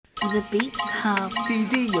The Beats Hub.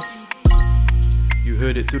 CD. You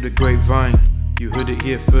heard it through the grapevine. You heard it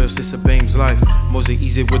here first, it's a BAME's life. Mosaic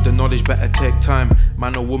easy with the knowledge, better take time.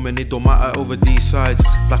 Man or woman, it don't matter over these sides.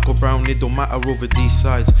 Black or brown, it don't matter over these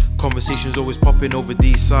sides. Conversations always popping over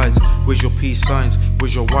these sides. Where's your peace signs?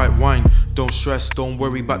 Where's your white wine? Don't stress, don't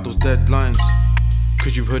worry about those deadlines.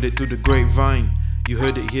 Cause you've heard it through the grapevine. You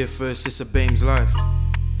heard it here first, it's a BAME's life.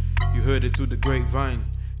 You heard it through the grapevine.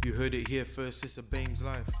 You heard it here first, it's a BAME's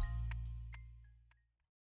life.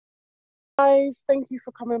 Guys, thank you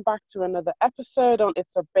for coming back to another episode on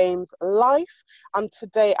It's a BAME's Life. And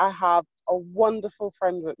today I have a wonderful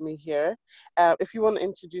friend with me here. If you want to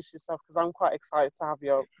introduce yourself, because I'm quite excited to have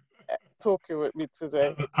you talking with me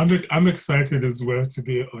today. I'm excited as well to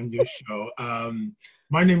be on your show.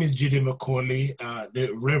 My name is Jide Macaulay, the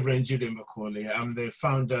Reverend Jide Macaulay. I'm the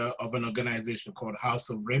founder of an organization called House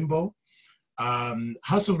of Rainbow.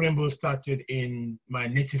 House of Rainbow started in my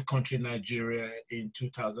native country, Nigeria, in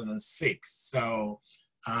 2006. So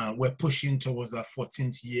we're pushing towards our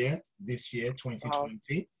 14th year this year, 2020.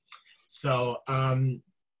 Wow. So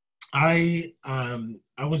I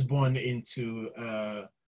was born into,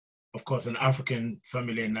 of course, an African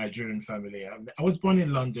family, a Nigerian family. I was born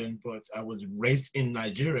in London, but I was raised in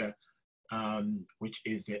Nigeria, which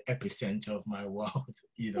is the epicenter of my world,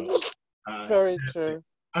 you know. Very true.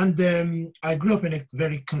 And I grew up in a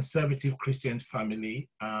very conservative Christian family.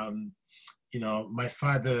 You know, my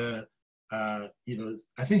father, you know,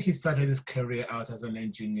 I think he started his career out as an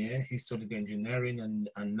engineer. He studied engineering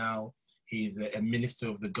and now he's a minister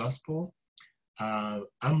of the gospel.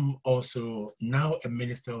 I'm also now a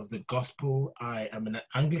minister of the gospel. I am an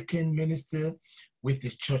Anglican minister with the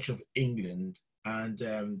Church of England.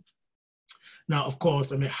 And now, of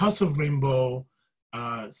course, I mean, House of Rainbow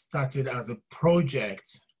started as a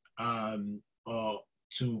project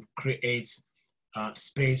to create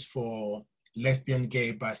space for lesbian,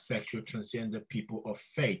 gay, bisexual, transgender people of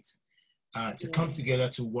faith to come together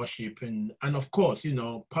to worship. And of course, you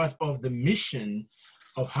know, part of the mission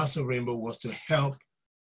of House of Rainbow was to help,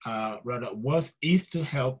 is to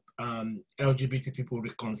help LGBT people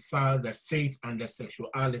reconcile their faith and their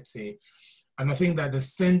sexuality. And I think that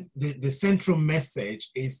the central message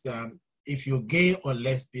is that if you're gay or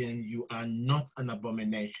lesbian, you are not an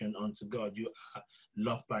abomination unto God. You are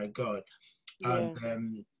loved by God. Yeah.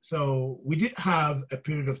 And so we did have a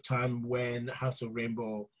period of time when House of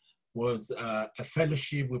Rainbow was a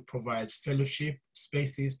fellowship. We provide fellowship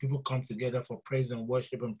spaces. People come together for praise and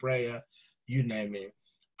worship and prayer, you name it.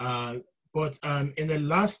 But in the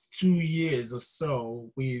last 2 years or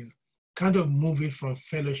so, we've kind of moved it from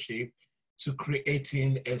fellowship to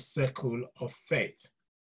creating a circle of faith,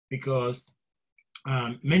 because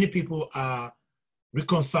many people are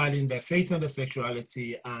reconciling their faith and their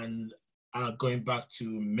sexuality and are going back to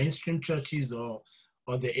mainstream churches, or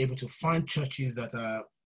they're able to find churches that are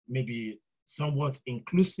maybe somewhat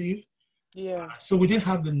inclusive. Yeah. So we didn't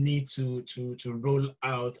have the need to roll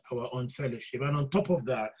out our own fellowship. And on top of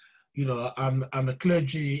that, you know, I'm a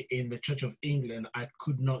clergy in the Church of England. I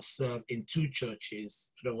could not serve in 2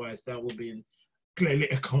 churches. Otherwise, that would be clearly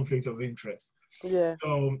a conflict of interest. Yeah.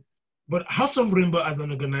 So, but House of Rainbow as an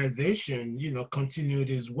organization, you know, continued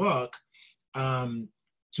its work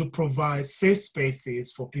to provide safe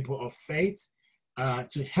spaces for people of faith,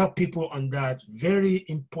 to help people on that very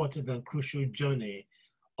important and crucial journey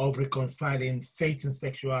of reconciling faith and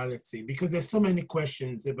sexuality, because there's so many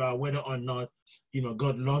questions about whether or not, you know,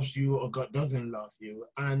 God loves you or God doesn't love you.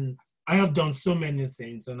 And I have done so many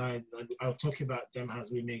things, and I'll talk about them as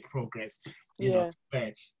we make progress, you know,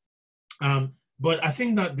 today. But I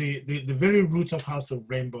think that the very root of House of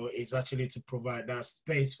Rainbow is actually to provide that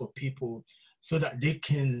space for people so that they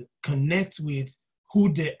can connect with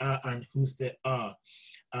who they are and whose they are,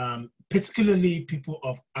 particularly people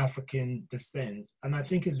of African descent. And I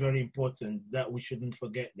think it's very important that we shouldn't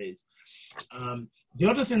forget this. The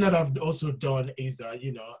other thing that I've also done is that,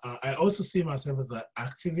 you know, I also see myself as an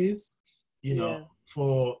activist, you know,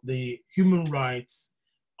 for the human rights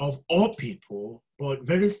of all people, but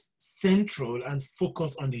very central and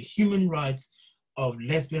focused on the human rights of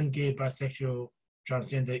lesbian, gay, bisexual,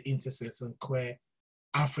 transgender, intersex, and queer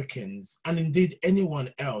Africans, and indeed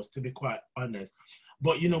anyone else, to be quite honest.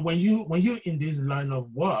 But, you know, when you're in this line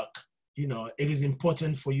of work, you know, it is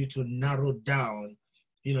important for you to narrow down,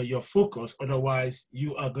 you know, your focus. Otherwise,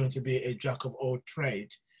 you are going to be a jack of all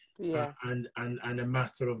trades. Yeah. And a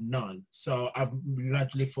master of none. So I've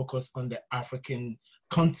largely focused on the African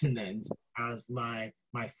continent as my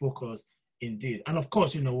focus indeed. And of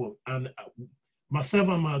course, you know, myself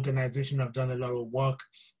and my organization have done a lot of work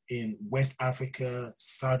in West Africa,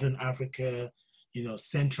 Southern Africa,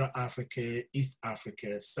 Central Africa, East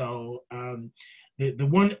Africa. So the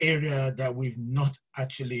one area that we've not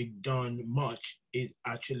actually done much is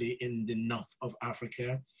actually in the north of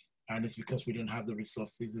Africa. And it's because we don't have the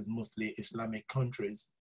resources. It's mostly Islamic countries.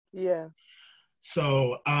 Yeah.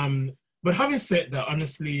 So, but having said that,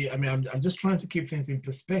 honestly, I mean, I'm just trying to keep things in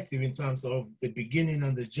perspective in terms of the beginning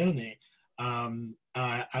and the journey.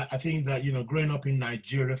 I think that, growing up in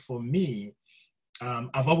Nigeria for me,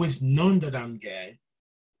 I've always known that I'm gay.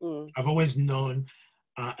 I've always known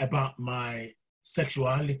about my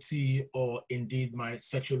sexuality, or indeed my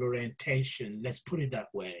sexual orientation, let's put it that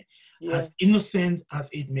way. Yeah. As innocent as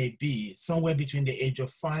it may be, somewhere between the age of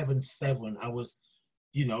 5 and 7, I was,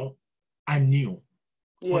 I knew.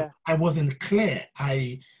 Yeah. But I wasn't clear.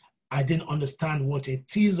 I didn't understand what it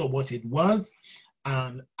is or what it was.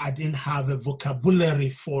 I didn't have a vocabulary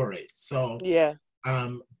for it. So yeah.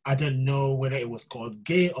 I don't know whether it was called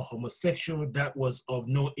gay or homosexual. That was of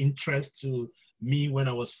no interest to me when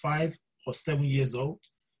I was 5 or 7 years old.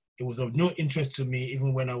 It was of no interest to me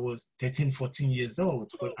even when I was 13, 14 years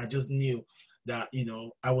old. But I just knew that,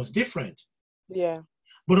 I was different. Yeah.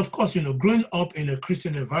 But of course, growing up in a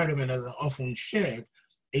Christian environment, as I often shared,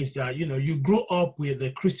 is that, you grow up with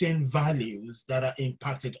the Christian values that are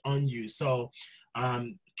impacted on you. So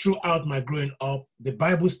throughout my growing up, the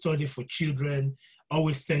Bible study for children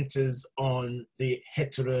always centers on the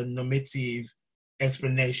heteronormative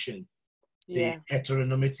explanation, the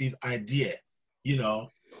heteronormative idea.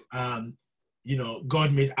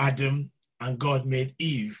 God made Adam and God made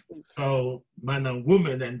Eve, so man and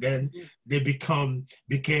woman, and then they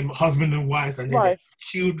became husband and wives, and then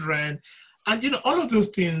children, and all of those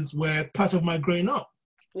things were part of my growing up.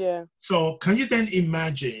 Yeah. So can you then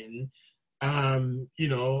imagine,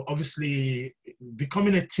 obviously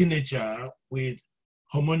becoming a teenager with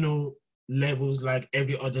hormonal levels like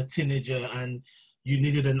every other teenager, and you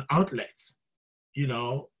needed an outlet,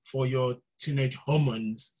 for your teenage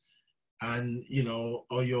hormones, and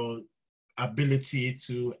or your ability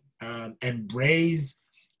to embrace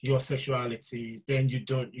your sexuality. Then you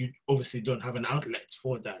obviously don't have an outlet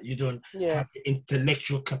for that. You don't have the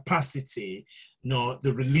intellectual capacity nor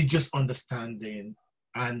the religious understanding,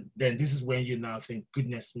 and then this is when you now think,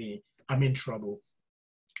 goodness me, I'm in trouble.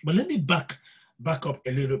 But let me back up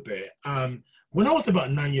a little bit. When I was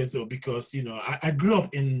about 9 years old, because I grew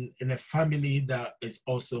up in a family that is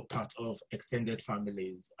also part of extended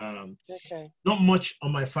families. Not much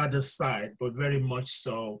on my father's side, but very much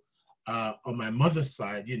so on my mother's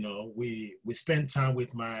side. We spent time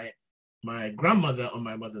with my grandmother on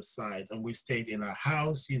my mother's side, and we stayed in her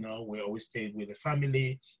house. We always stayed with the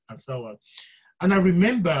family and so on. And I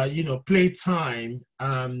remember, playtime.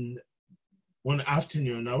 One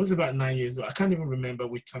afternoon, I was about 9 years old. I can't even remember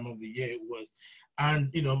which time of the year it was. And,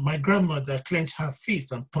 my grandmother clenched her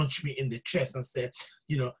fist and punched me in the chest and said,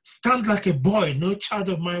 stand like a boy. No child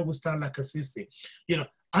of mine will stand like a sissy.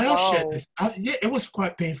 I have shared this. It was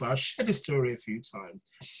quite painful. I've shared this story a few times.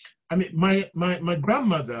 I mean, my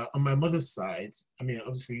grandmother on my mother's side, I mean,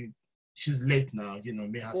 obviously, she's late now,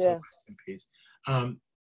 may her soul rest in peace.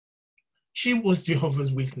 She was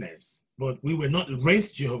Jehovah's Witness, but we were not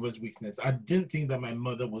raised Jehovah's Witness. I didn't think that my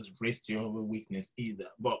mother was raised Jehovah's Witness either,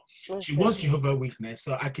 but she was Jehovah's Witness.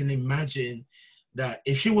 So I can imagine that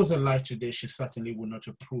if she was alive today, she certainly would not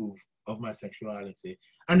approve of my sexuality.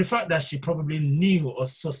 And the fact that she probably knew or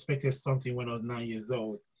suspected something when I was 9 years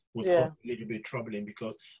old was also a little bit troubling,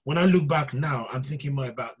 because when I look back now, I'm thinking more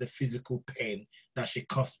about the physical pain that she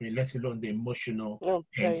caused me, let alone the emotional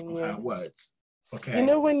pain from her words. Okay.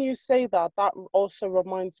 When you say that, that also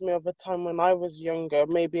reminds me of a time when I was younger,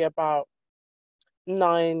 maybe about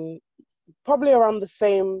 9, probably around the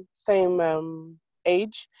same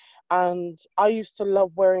age. And I used to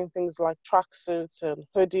love wearing things like tracksuits and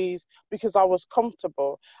hoodies because I was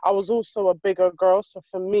comfortable. I was also a bigger girl, so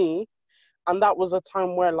for me, and that was a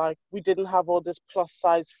time where we didn't have all this plus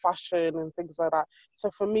size fashion and things like that.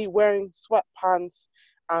 So for me, wearing sweatpants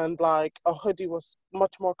and a hoodie was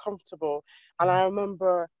much more comfortable. And I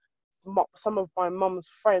remember some of my mum's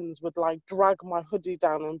friends would drag my hoodie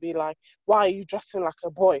down and be like, why are you dressing like a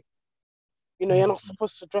boy? You're not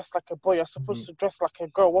supposed to dress like a boy, you're supposed to dress like a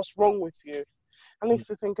girl. What's wrong with you? And I used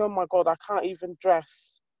to think, oh my God, I can't even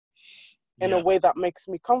dress in a way that makes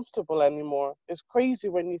me comfortable anymore. It's crazy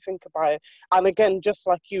when you think about it. And again, just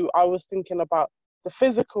like you, I was thinking about the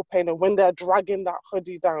physical pain of when they're dragging that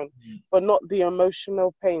hoodie down, but not the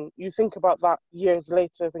emotional pain. You think about that years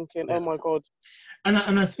later thinking, oh my God. And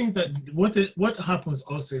I think that what happens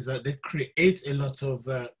also is that they create a lot of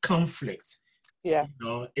conflict,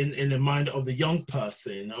 in the mind of the young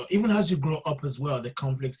person. Or even as you grow up as well, the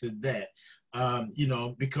conflicts are there. you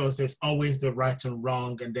know, because there's always the right and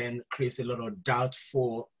wrong, and then creates a lot of doubt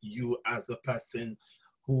for you as a person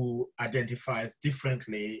who identifies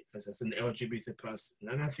differently as an LGBT person.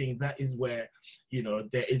 And I think that is where, you know,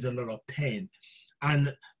 there is a lot of pain.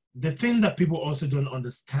 And the thing that people also don't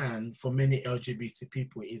understand for many LGBT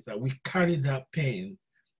people is that we carry that pain,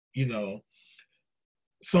 you know,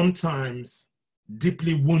 sometimes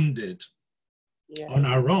deeply wounded on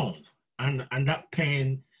our own. And that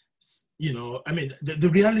pain, you know, I mean, the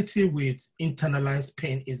reality with internalized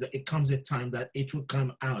pain is that it comes a time that it will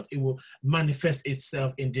come out. It will manifest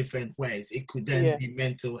itself in different ways. It could then be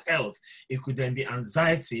mental health. It could then be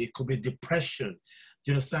anxiety. It could be depression.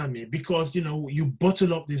 You understand me? Because, you know, you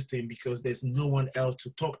bottle up this thing because there's no one else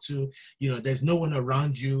to talk to. You know, there's no one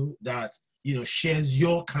around you that, you know, shares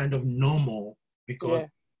your kind of normal, because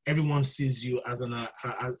everyone sees you as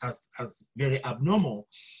as very abnormal.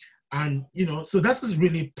 And, you know, so that's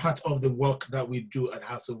really part of the work that we do at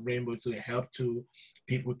House of Rainbow, to help to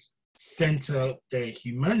people center their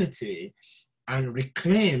humanity and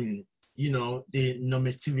reclaim, you know, the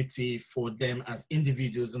normativity for them as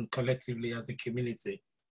individuals and collectively as a community.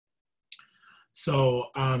 So,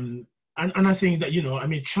 and I think that, you know, I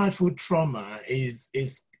mean, childhood trauma is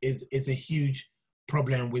a huge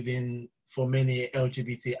problem for many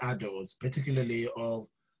LGBT adults, particularly of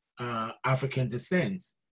African descent.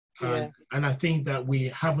 And I think that we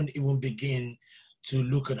haven't even begun to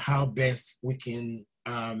look at how best we can,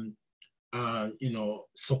 you know,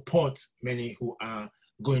 support many who are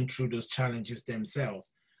going through those challenges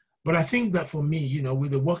themselves. But I think that for me, you know,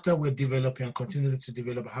 with the work that we're developing and continuing to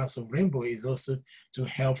develop House of Rainbow, is also to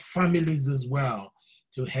help families as well,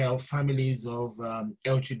 to help families of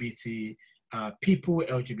LGBT people,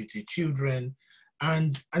 LGBT children.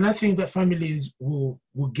 And I think that families will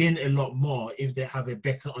gain a lot more if they have a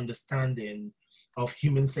better understanding of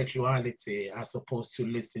human sexuality, as opposed to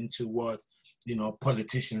listen to what, you know,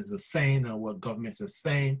 politicians are saying or what governments are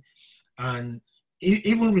saying. And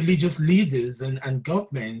even religious leaders and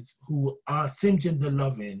governments who are same-gender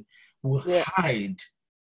loving will hide,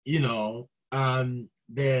 you know,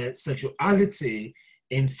 their sexuality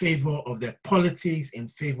in favor of their politics, in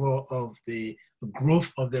favor of the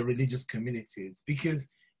growth of their religious communities, because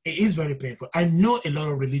it is very painful. I know a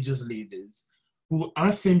lot of religious leaders who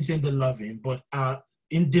are same-gender loving, but are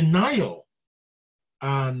in denial.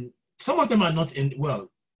 Some of them are not in,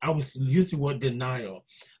 well, I was use the word denial,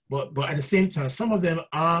 but at the same time, some of them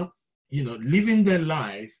are, you know, living their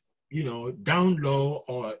life, you know, down low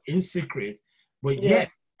or in secret, but yet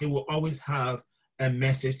they will always have a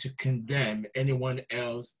message to condemn anyone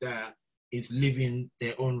else that is living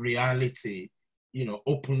their own reality, you know,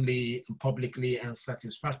 openly and publicly and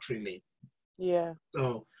satisfactorily.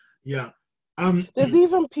 So, there's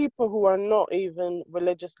even people who are not even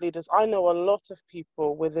religious leaders. I know a lot of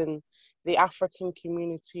people within the African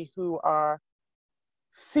community who are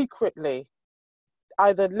secretly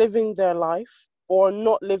either living their life or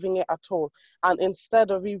not living it at all. And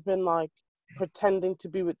instead of even like pretending to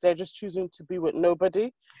be with, they're just choosing to be with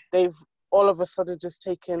nobody. They've all of a sudden just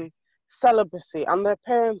taken celibacy, and their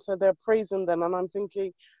parents are there praising them. And I'm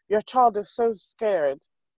thinking, your child is so scared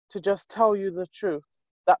to just tell you the truth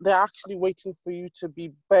that they're actually waiting for you to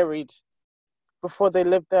be buried before they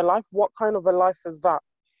live their life. What kind of a life is that?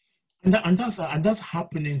 And that's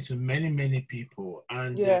happening to many people.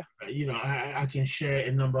 And you know, I can share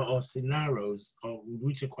a number of scenarios,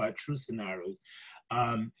 which are quite true scenarios.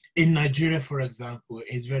 In Nigeria, for example,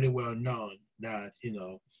 it's very well known that, you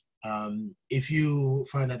know, if you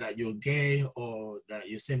find out that you're gay or that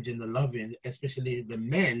you're same-gender loving, especially the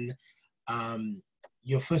men,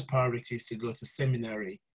 your first priority is to go to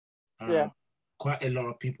seminary. Quite a lot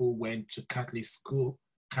of people went to Catholic school,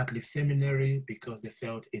 Catholic seminary, because they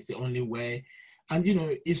felt it's the only way. And, you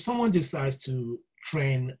know, if someone decides to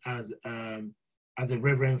train as a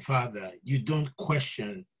reverend father, you don't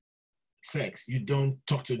question sex. You don't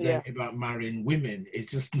talk to them about marrying women.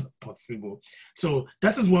 It's just not possible. So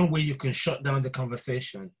that is one way you can shut down the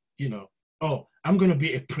conversation. You know, oh, I'm going to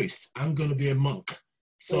be a priest. I'm going to be a monk.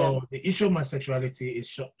 So the issue of my sexuality is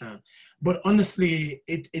shut down. But honestly,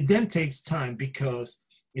 it then takes time, because,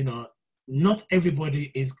 you know, not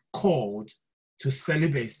everybody is called to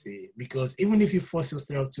celibacy, because even if you force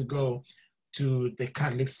yourself to go to the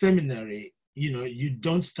Catholic seminary, you know, you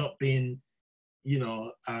don't stop being, you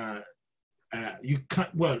know, you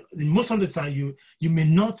can't, well, most of the time you may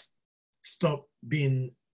not stop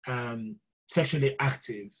being sexually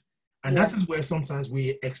active. And that is where sometimes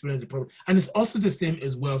we experience the problem. And it's also the same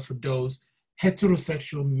as well for those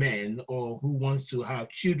heterosexual men or who wants to have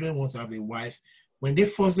children, wants to have a wife, when they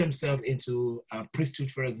force themselves into priesthood,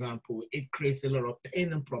 for example, it creates a lot of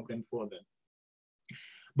pain and problem for them.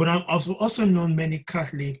 But I've also known many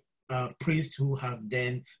Catholic priests who have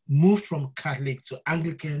then moved from Catholic to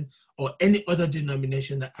Anglican or any other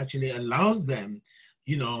denomination that actually allows them,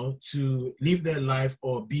 you know, to live their life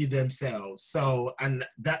or be themselves. So, and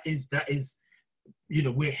that is, you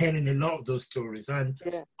know, we're hearing a lot of those stories. And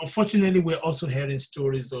unfortunately, we're also hearing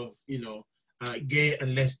stories of, you know, gay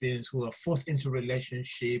and lesbians who are forced into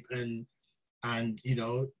relationship and, you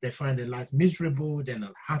know, they find their life miserable, they're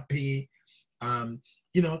not happy.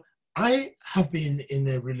 You know, I have been in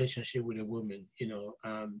a relationship with a woman, you know,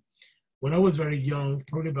 when I was very young,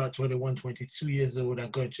 probably about 21, 22 years old, I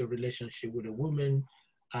got into a relationship with a woman,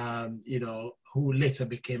 you know, who later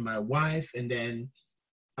became my wife. And then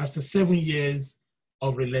after 7 years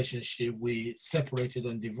of relationship, we separated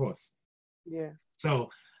and divorced. Yeah. So,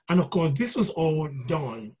 and of course, this was all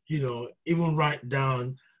done, you know, even right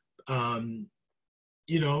down,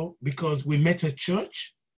 you know, because we met at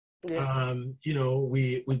church. Yeah. You know,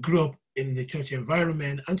 we grew up in the church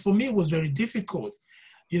environment. And for me, it was very difficult,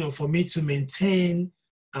 you know, for me to maintain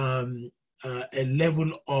a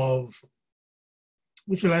level of,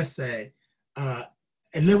 what should I say, a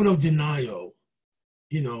level of denial,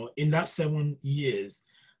 you know, in that 7 years.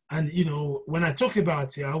 And, you know, when I talk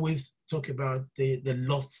about it, I always talk about the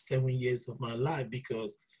lost 7 years of my life,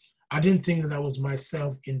 because I didn't think that I was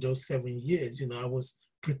myself in those 7 years. You know, I was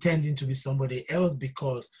pretending to be somebody else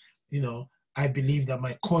because, you know, I believe that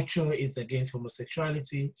my culture is against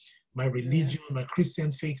homosexuality, my religion, my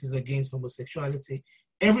Christian faith is against homosexuality.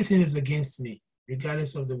 Everything is against me,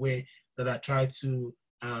 regardless of the way that I try to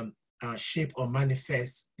shape or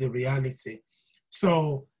manifest the reality.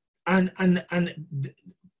 So, and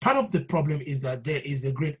part of the problem is that there is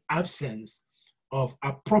a great absence of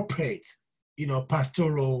appropriate, you know,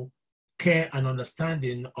 pastoral care and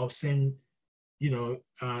understanding of same, you know,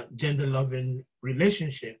 gender-loving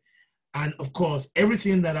relationship. And of course,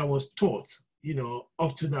 everything that I was taught, you know,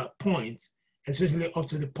 up to that point, especially up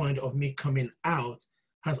to the point of me coming out,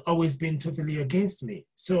 has always been totally against me.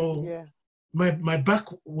 So my back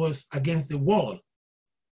was against the wall.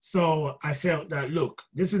 So I felt that, look,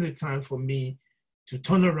 this is the time for me to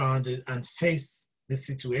turn around and face the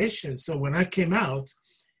situation. So when I came out,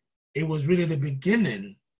 it was really the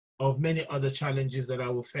beginning of many other challenges that I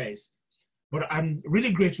will face. But I'm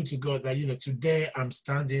really grateful to God that, you know, today I'm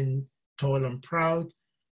standing tall and proud,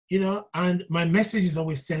 you know, and my message is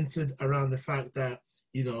always centered around the fact that,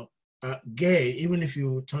 you know, gay, even if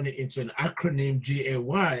you turn it into an acronym,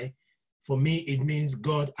 GAY, for me, it means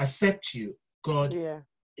God accepts you. God,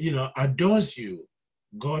 you know, adores you.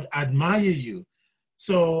 God admire you.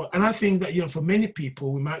 So, and I think that, you know, for many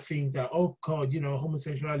people, we might think that, oh God, you know,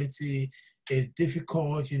 homosexuality is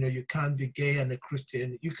difficult. You know, you can't be gay and a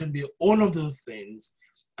Christian. You can be all of those things.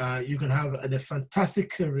 You can have a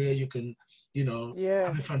fantastic career. You can, you know,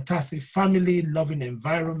 have a fantastic family, loving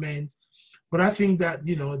environment. But I think that,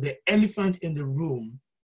 you know, the elephant in the room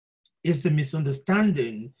is the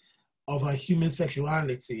misunderstanding of our human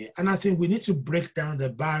sexuality. And I think we need to break down the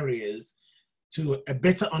barriers to a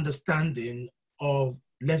better understanding of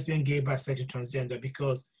lesbian, gay, bisexual, transgender,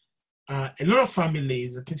 because a lot of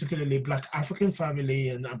families, particularly Black African family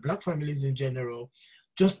and Black families in general,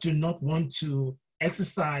 just do not want to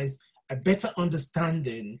exercise a better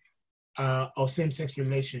understanding of same-sex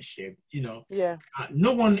relationship. You know,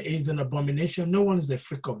 no one is an abomination. No one is a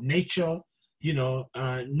freak of nature. You know,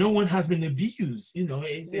 no one has been abused. You know,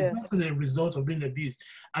 it's not the result of being abused.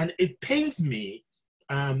 And it pains me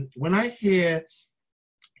when I hear,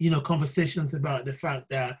 you know, conversations about the fact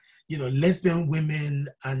that, you know, lesbian women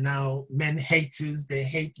are now men haters. They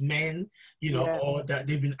hate men, you know, or that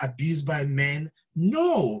they've been abused by men.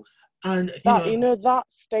 No. And, you know, that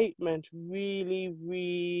statement really,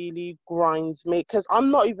 really grinds me, because I'm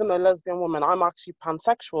not even a lesbian woman. I'm actually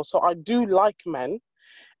pansexual. So I do like men.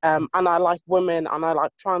 And I like women, and I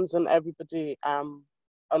like trans and everybody, and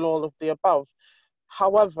all of the above.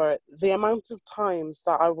 However, the amount of times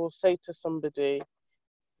that I will say to somebody,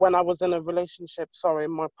 when I was in a relationship, sorry,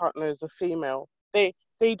 my partner is a female, they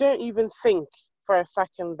don't even think for a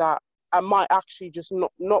second that I might actually just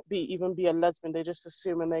not be a lesbian. They just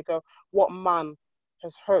assume, and they go, what man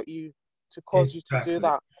has hurt you to cause you to do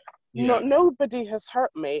that? No, nobody has hurt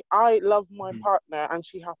me. I love my partner, and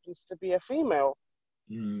she happens to be a female.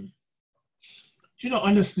 You know,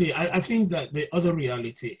 honestly, I think that the other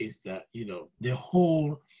reality is that, you know, the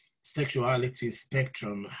whole sexuality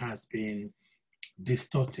spectrum has been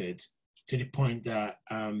distorted to the point that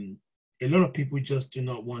a lot of people just do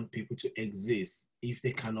not want people to exist if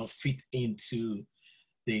they cannot fit into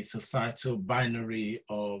the societal binary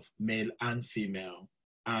of male and female.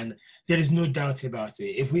 And there is no doubt about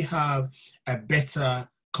it. If we have a better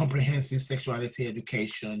comprehensive sexuality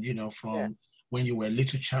education, you know, from when you were a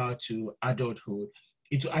little child to adulthood,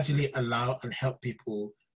 it will actually allow and help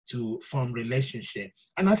people to form relationship.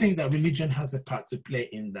 And I think that religion has a part to play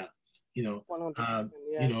in that. You know,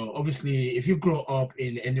 you know, obviously, if you grow up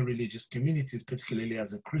in any religious communities, particularly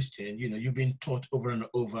as a Christian, you know, you've been taught over and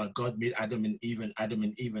over, God made Adam and Eve and Adam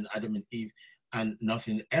and Eve and Adam and Eve and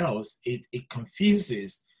nothing else. It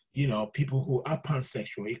confuses, you know, people who are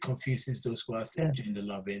pansexual. It confuses those who are same-gender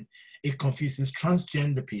loving. It confuses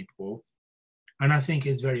transgender people. And I think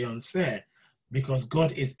it's very unfair because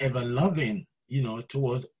God is ever loving, you know,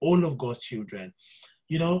 towards all of God's children.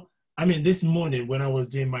 You know, I mean, this morning when I was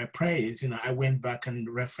doing my prayers, you know, I went back and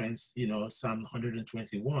referenced, you know, Psalm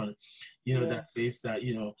 121, you know, that says that,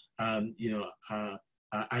 you know,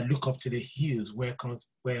 I look up to the hills, where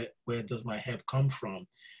does my help come from?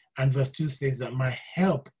 And verse 2 says that my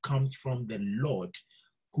help comes from the Lord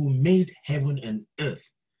who made heaven and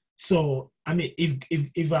earth. So, I mean,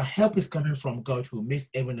 if our help is coming from God who makes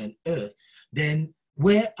heaven and earth, then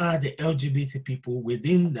where are the LGBT people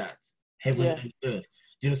within that heaven and earth?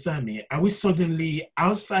 Do you understand me? Are we suddenly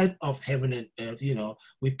outside of heaven and earth? You know,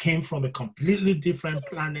 we came from a completely different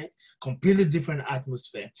planet, completely different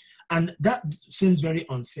atmosphere. And that seems very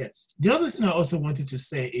unfair. The other thing I also wanted to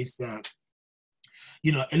say is that,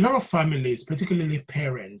 you know, a lot of families, particularly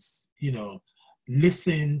parents, you know,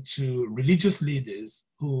 listen to religious leaders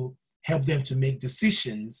who help them to make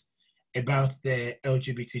decisions about their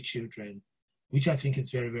LGBT children, which I think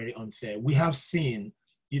is very, very unfair. We have seen,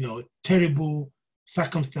 you know, terrible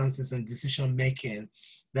circumstances and decision making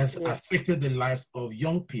that's affected the lives of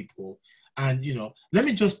young people. And, you know, let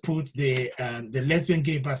me just put the lesbian,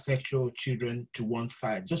 gay, bisexual children to one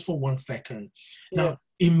side, just for 1 second. Now,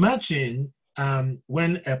 imagine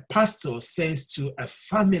when a pastor says to a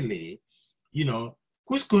family, you know,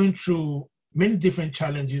 who's going through many different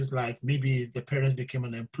challenges, like maybe the parents became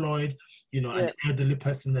unemployed, you know, an elderly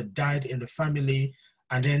person that died in the family,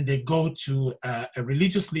 and then they go to a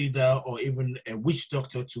religious leader or even a witch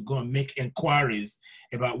doctor to go and make inquiries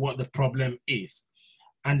about what the problem is.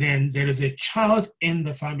 And then there is a child in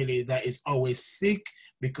the family that is always sick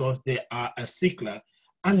because they are a sickler.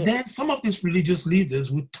 And then some of these religious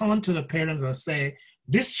leaders would turn to the parents and say,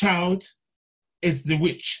 this child is the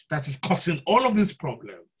witch that is causing all of this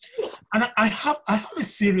problem. And I have a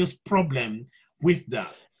serious problem with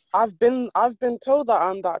that. I've been told that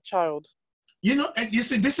I'm that child. You know, and you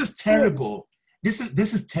see, this is terrible. This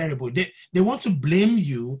is terrible. They want to blame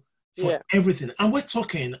you for everything. And we're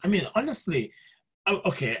talking, I mean, honestly,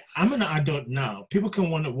 okay, I'm an adult now. People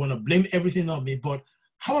can want to blame everything on me, but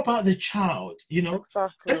how about the child? You know,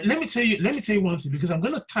 exactly. Let me tell you one thing, because I'm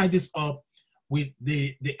going to tie this up with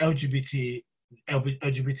the LGBT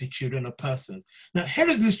children or persons. Now, here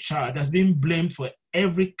is this child that's being blamed for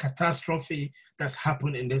every catastrophe that's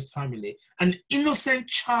happened in this family. An innocent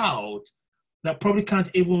child that probably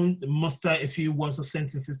can't even muster a few words or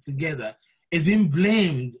sentences together is being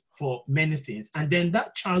blamed for many things. And then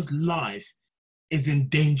that child's life is in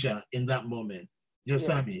danger in that moment. You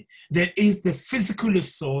understand me? There is the physical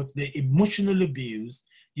assault, the emotional abuse,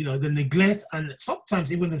 you know, the neglect, and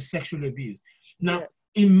sometimes even the sexual abuse. Now,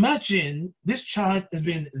 imagine this child has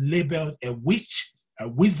been labeled a witch, a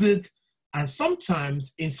wizard, and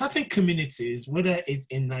sometimes in certain communities, whether it's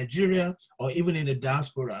in Nigeria or even in the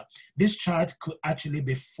diaspora, this child could actually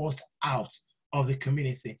be forced out of the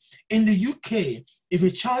community. In the UK, if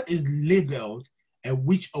a child is labeled a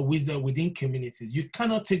witch or wizard within communities, you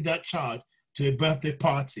cannot take that child to a birthday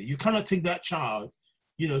party. You cannot take that child,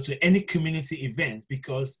 you know, to any community event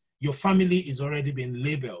because your family is already been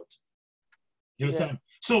labeled. You understand?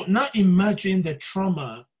 So now imagine the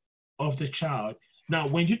trauma of the child. Now,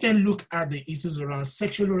 when you then look at the issues around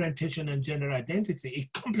sexual orientation and gender identity,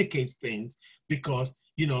 it complicates things because,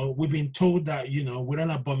 you know, we've been told that, you know, we're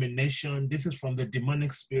an abomination. This is from the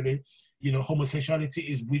demonic spirit. You know, homosexuality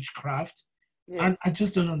is witchcraft. And I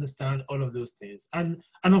just don't understand all of those things. And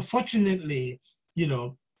unfortunately, you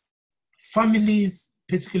know, families,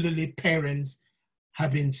 particularly parents,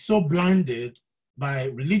 have been so blinded by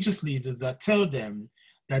religious leaders that tell them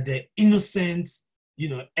that they're innocent, you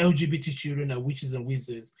know, LGBT children are witches and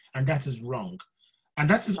wizards, and that is wrong. And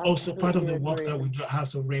that is also part of the work that we do at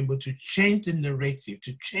House of Rainbow, to change the narrative,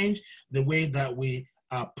 to change the way that we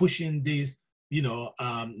are pushing these, you know,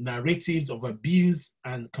 narratives of abuse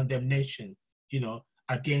and condemnation, you know,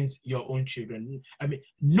 against your own children. I mean,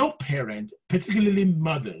 no parent, particularly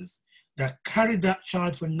mothers, that carry that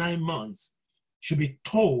child for 9 months, should be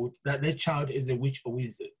told that their child is a witch or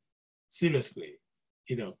wizard. Seriously,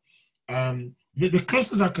 you know. The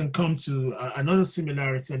closest I can come to another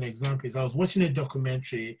similarity and example is I was watching a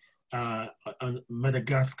documentary on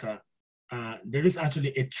Madagascar. There is actually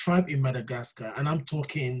a tribe in Madagascar, and I'm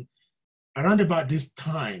talking around about this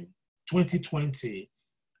time, 2020,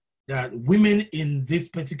 that women in this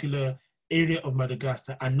particular area of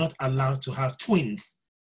Madagascar are not allowed to have twins.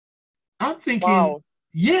 I'm thinking, Wow.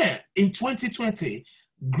 yeah, in 2020,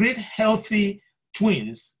 great healthy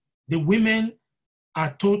twins, the women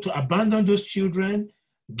are told to abandon those children,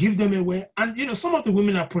 give them away. And, you know, some of the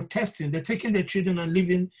women are protesting. They're taking their children and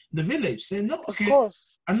leaving the village, saying, no, okay, Of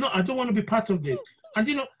course. I don't want to be part of this. And,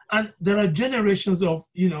 you know, and there are generations of,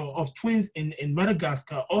 you know, of twins in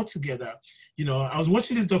Madagascar altogether. You know, I was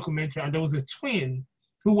watching this documentary and there was a twin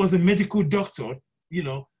who was a medical doctor, you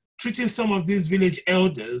know, treating some of these village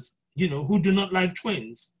elders, you know, who do not like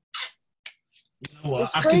twins. You know what?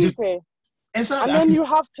 It's crazy. And then you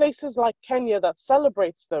have places like Kenya that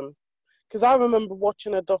celebrates them. Because I remember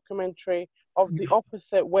watching a documentary of the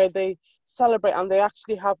opposite where they celebrate and they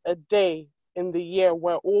actually have a day in the year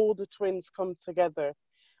where all the twins come together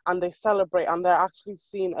and they celebrate and they're actually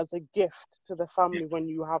seen as a gift to the family when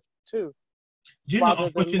you have two. Do you know,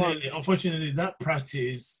 unfortunately, that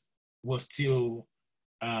practice was still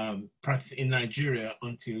practiced in Nigeria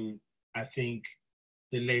until, I think,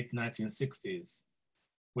 the late 1960s,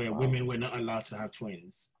 where women were not allowed to have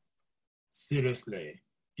twins. Seriously.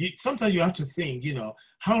 Sometimes you have to think, you know,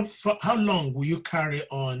 how long will you carry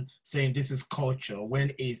on saying this is culture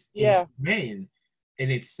when it's inhumane in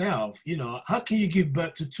itself? You know, how can you give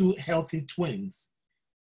birth to two healthy twins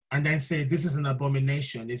and then say this is an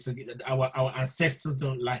abomination? Our ancestors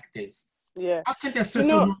don't like this. Yeah. How can the ancestors?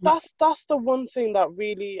 You know, that's the one thing that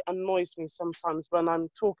really annoys me sometimes when I'm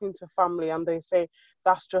talking to family and they say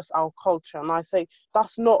that's just our culture, and I say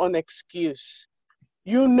that's not an excuse.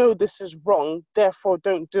 You know this is wrong, therefore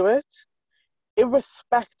don't do it.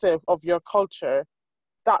 Irrespective of your culture,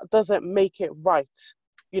 that doesn't make it right.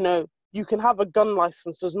 You know, you can have a gun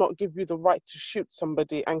license, does not give you the right to shoot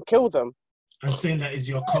somebody and kill them. And saying that is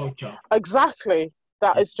your culture. Exactly.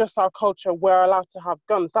 That is just our culture. We're allowed to have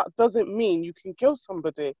guns. That doesn't mean you can kill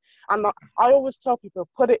somebody. And I always tell people,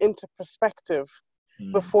 put it into perspective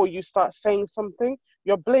before you start saying something.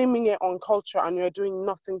 You're blaming it on culture and you're doing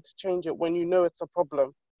nothing to change it when you know it's a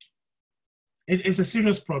problem. It is a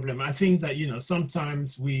serious problem. I think that, you know,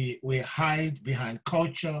 sometimes we hide behind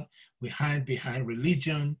culture, we hide behind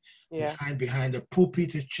religion, we hide behind the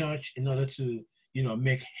pulpit of church in order to, you know,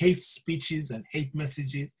 make hate speeches and hate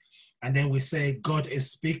messages. And then we say God is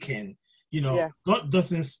speaking. You know, God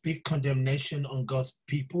doesn't speak condemnation on God's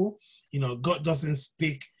people. You know, God doesn't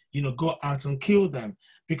speak, you know, go out and kill them.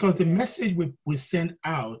 Because the message we send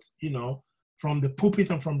out, you know, from the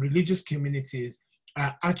pulpit and from religious communities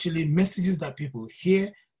are actually messages that people hear,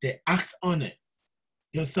 they act on it.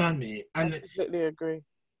 You understand me? And I completely agree.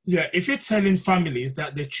 Yeah, if you're telling families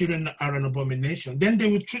that their children are an abomination, then they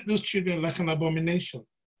will treat those children like an abomination.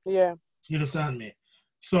 Yeah. You understand me?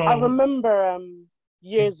 So I remember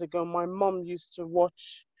years ago, my mom used to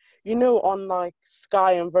watch, you know, on like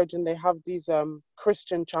Sky and Virgin, they have these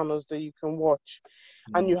Christian channels that you can watch.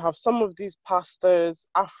 And you have some of these pastors,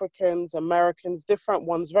 Africans, Americans, different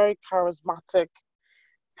ones, very charismatic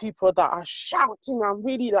people that are shouting and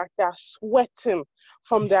really like they're sweating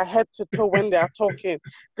from their head to toe when they're talking.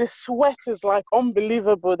 The sweat is like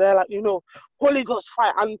unbelievable. They're like, you know, Holy Ghost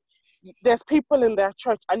fire. And there's people in their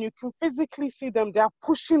church and you can physically see them, they're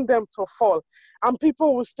pushing them to fall. And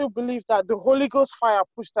people will still believe that the Holy Ghost fire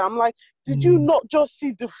pushed them. I'm like, did you not just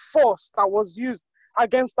see the force that was used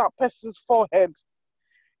against that person's forehead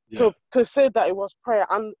to say that it was prayer?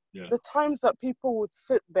 And the times that people would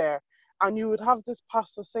sit there and you would have this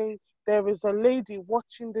pastor saying, there is a lady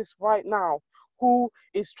watching this right now who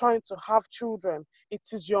is trying to have children. It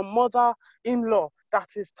is your mother-in-law that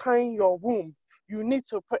is tying your womb. You need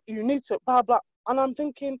to blah, blah. And I'm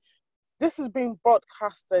thinking, this is being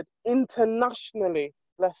broadcasted internationally.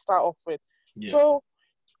 Let's start off with. So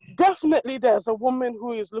definitely there's a woman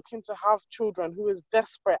who is looking to have children, who is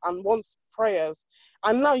desperate and wants prayers.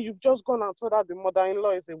 And now you've just gone and told her the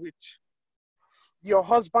mother-in-law is a witch. Your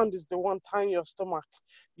husband is the one tying your stomach.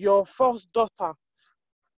 Your first daughter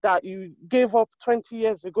that you gave up 20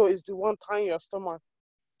 years ago is the one tying your stomach.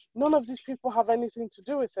 None of these people have anything to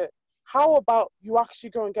do with it. How about you actually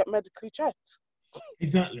go and get medically checked?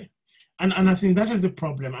 Exactly. And I think that is the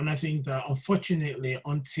problem. And I think that unfortunately,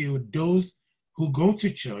 until those who go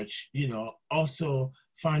to church, you know, also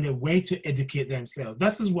find a way to educate themselves.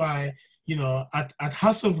 That is why, you know, at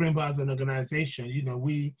House of Rainbow as an organization, you know,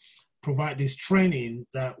 we provide this training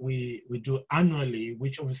that we do annually,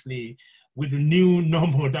 which obviously with the new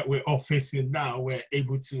normal that we're all facing now, we're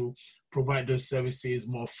able to provide those services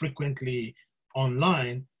more frequently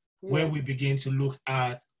online, where we begin to look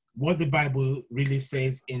at what the Bible really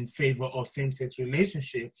says in favor of same-sex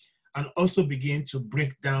relationship, and also begin to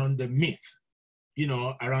break down the myth,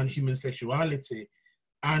 around human sexuality.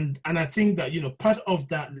 And I think that, part of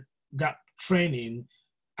that training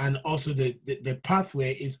and also the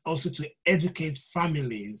pathway is also to educate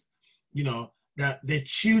families, that their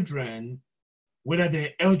children, whether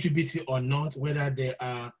they're LGBT or not, whether they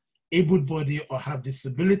are able-bodied or have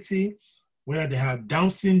disability, whether they have Down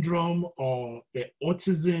syndrome or the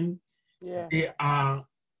autism, they are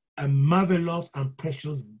a marvelous and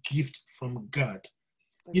precious gift from God.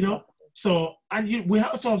 So, and we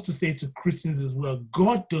also have to say to Christians as well,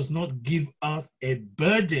 God does not give us a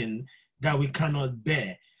burden that we cannot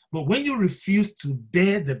bear. But when you refuse to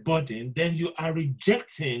bear the burden, then you are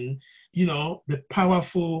rejecting, the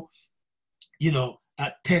powerful,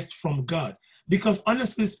 test from God. Because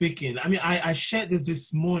honestly speaking, I mean, I shared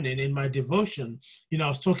this morning in my devotion, I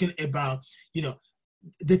was talking about,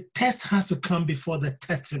 the test has to come before the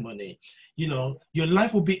testimony. Your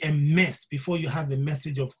life will be a mess before you have the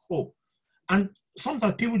message of hope. And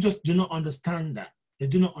sometimes people just do not understand that. They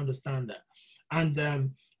do not understand that.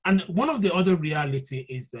 And one of the other reality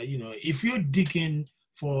is that, if you're digging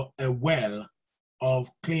for a well of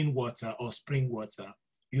clean water or spring water,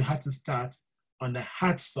 you have to start on the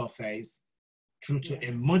hard surface through to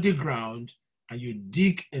a muddy ground, and you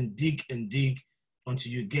dig and dig and dig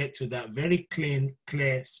until you get to that very clean,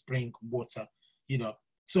 clear spring water,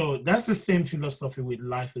 So that's the same philosophy with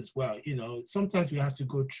life as well. Sometimes we have to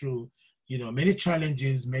go through, many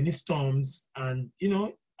challenges, many storms, and,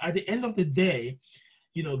 at the end of the day,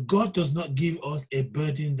 God does not give us a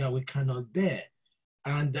burden that we cannot bear.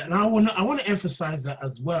 And I want to emphasize that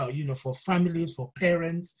as well, for families, for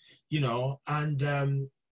parents, and,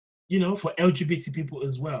 for LGBT people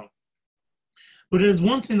as well. But there's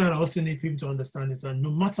one thing that I also need people to understand is that no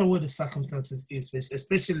matter what the circumstances is,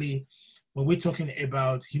 especially when we're talking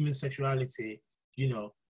about human sexuality,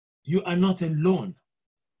 you are not alone.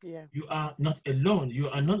 Yeah. You are not alone. You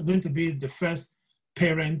are not going to be the first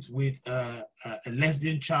parent with a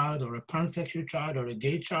lesbian child or a pansexual child or a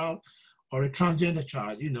gay child or a transgender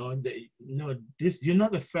child. You're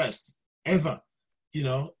not the first ever.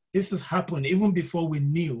 This has happened even before we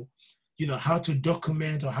knew, how to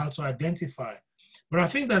document or how to identify. But I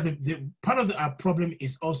think that the part of our problem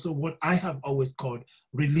is also what I have always called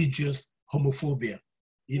religious homophobia,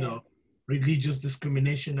 religious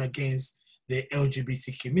discrimination against the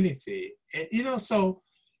LGBT community. So,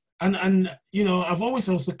 and I've always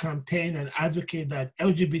also campaigned and advocate that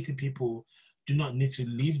LGBT people do not need to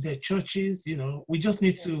leave their churches. We just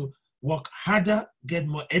need to work harder, get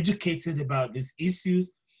more educated about these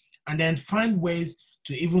issues, and then find ways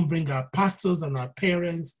to even bring our pastors and our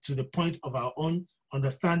parents to the point of our own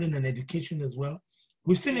understanding and education as well.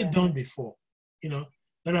 We've seen it done before.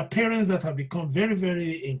 There are parents that have become very,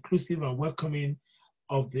 very inclusive and welcoming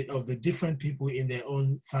of the different people in their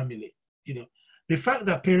own family. The fact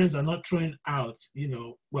that parents are not throwing out,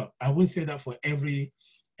 well, I wouldn't say that for every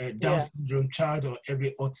Down syndrome child or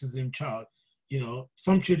every autism child.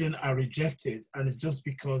 Some children are rejected, and it's just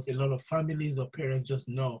because a lot of families or parents just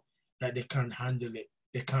know that they can't handle it.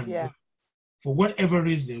 They can't do it. For whatever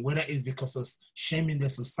reason, whether it's because of shame in the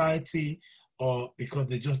society or because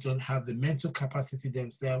they just don't have the mental capacity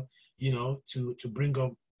themselves, to bring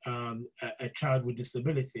up a child with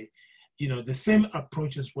disability. The same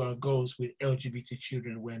approach as well goes with LGBT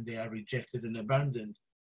children when they are rejected and abandoned.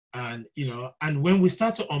 And, and when we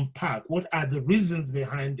start to unpack what are the reasons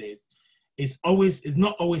behind this, it's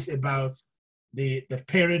not always about the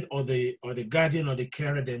parent or the guardian or the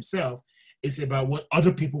carer themselves. It's about what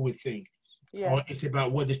other people would think. Or it's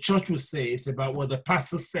about what the church would say. It's about what the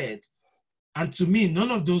pastor said. And to me,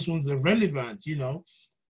 none of those ones are relevant.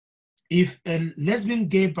 If a lesbian,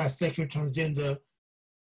 gay, bisexual, transgender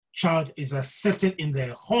child is accepted in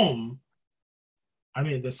their home, I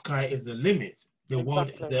mean, the sky is the limit. The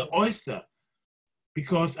world is their oyster.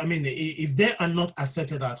 Because, I mean, if they are not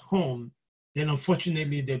accepted at home, then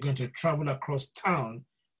unfortunately they're going to travel across town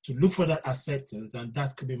to look for that acceptance, and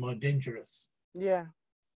that could be more dangerous. Yeah.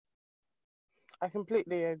 I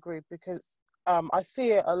completely agree, because I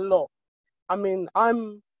see it a lot. I mean,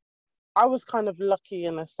 I was kind of lucky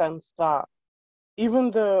in a sense that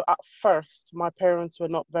even though at first my parents were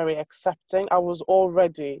not very accepting, I was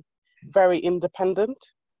already very independent.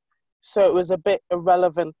 So it was a bit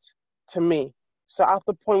irrelevant to me. So at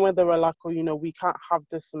the point where they were like, oh, we can't have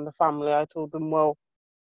this in the family, I told them, well,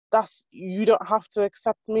 you don't have to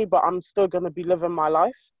accept me, but I'm still going to be living my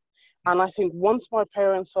life. And I think once my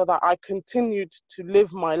parents saw that I continued to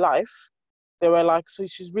live my life, they were like, so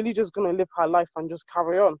she's really just going to live her life and just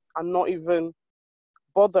carry on and not even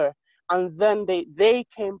bother. And then they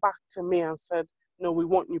came back to me and said, no, we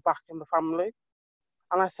want you back in the family.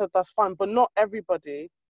 And I said, that's fine. But not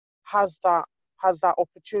everybody has that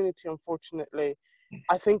opportunity, unfortunately.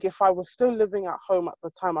 I think if I was still living at home at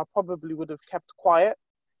the time, I probably would have kept quiet,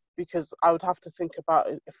 because I would have to think about,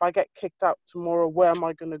 if I get kicked out tomorrow, where am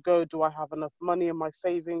I going to go? Do I have enough money in my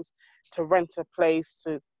savings to rent a place,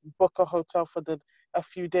 to book a hotel for a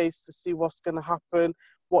few days to see what's going to happen?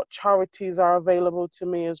 What charities are available to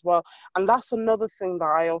me as well? And that's another thing that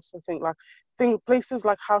I also think, places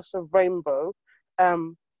like House of Rainbow,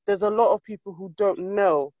 there's a lot of people who don't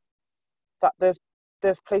know that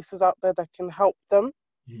there's places out there that can help them.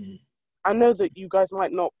 I know that you guys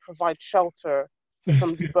might not provide shelter for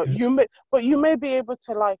somebody, but you may be able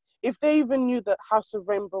to, if they even knew that House of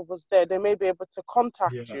Rainbow was there, they may be able to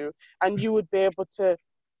contact you, and you would be able to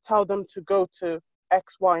tell them to go to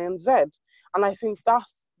X, Y, and Z. And I think that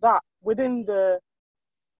within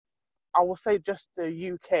I will say just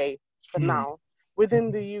the UK for now.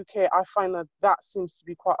 Within the UK, I find that seems to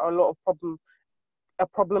be quite a lot of a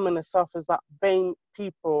problem in itself, is that BAME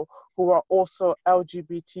people who are also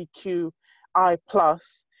LGBTQI+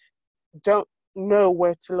 don't know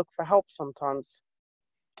where to look for help sometimes.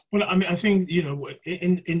 Well, I mean, I think,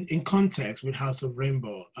 in context with House of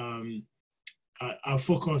Rainbow, I'll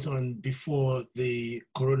focus on before the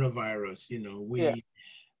coronavirus.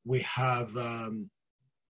 We have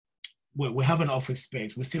we have an office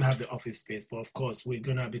space. We still have the office space, but of course, we're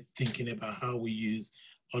gonna be thinking about how we use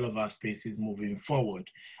all of our spaces moving forward.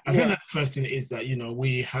 I think that the first thing is that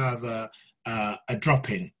we have a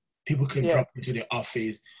drop-in. People can drop into the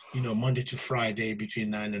office, Monday to Friday between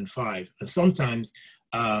 9 and 5. And sometimes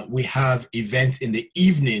we have events in the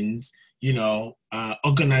evenings,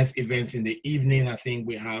 organized events in the evening. I think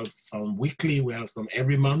we have some weekly, we have some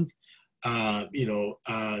every month,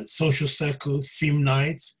 social circles, film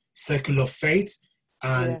nights, circle of faith.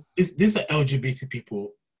 And these are LGBT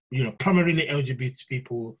people, primarily LGBT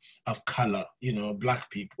people of color, Black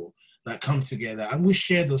people that come together, and we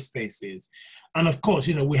share those spaces. And of course,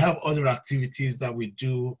 we have other activities that we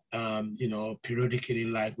do, periodically,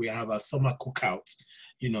 like we have a summer cookout,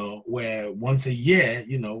 where once a year,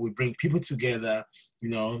 we bring people together,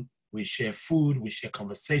 we share food, we share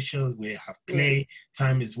conversations, we have play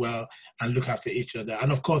time as well, and look after each other.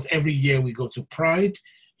 And of course, every year we go to Pride,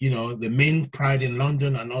 the main Pride in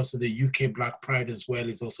London, and also the UK Black Pride as well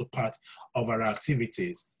is also part of our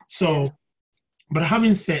activities. So, but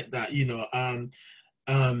having said that,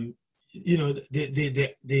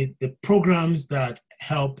 the programs that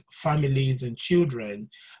help families and children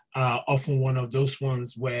are often one of those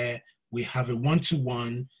ones where we have a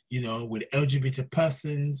one-to-one, with LGBT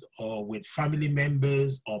persons or with family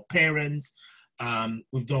members or parents.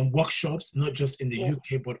 We've done workshops, not just in the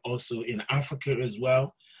UK, but also in Africa as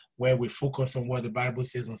well, where we focus on what the Bible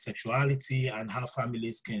says on sexuality and how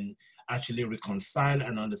families can actually reconcile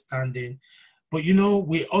and understanding. But,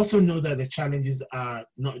 we also know that the challenges are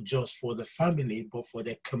not just for the family, but for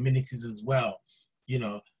the communities as well.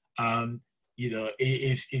 If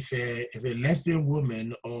a lesbian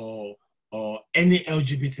woman or any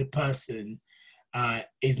LGBT person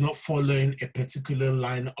is not following a particular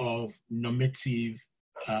line of normative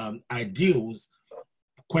ideals,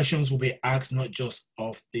 questions will be asked not just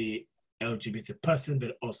of the LGBT person,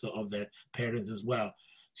 but also of the parents as well.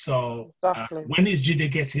 So when is Jide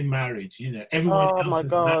getting married? Everyone else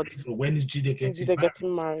is married, but when is Jide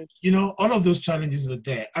getting married? All of those challenges are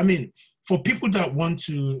there. I mean, for people that want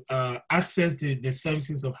to access the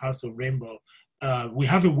services of House of Rainbow, we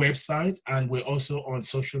have a website, and we're also on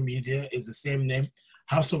social media. It's the same name,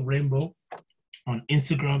 House of Rainbow, on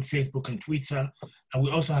Instagram, Facebook, and Twitter. And we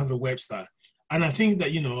also have a website. And I think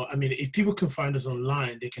that, if people can find us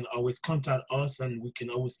online, they can always contact us, and we can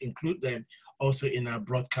always include them also in our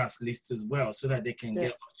broadcast list as well, so that they can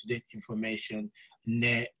get up-to-date information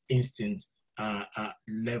near instant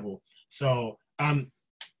level. So,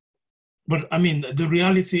 but I mean, the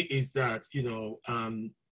reality is that,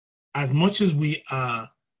 as much as we are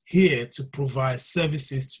here to provide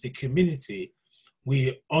services to the community,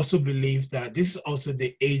 we also believe that this is also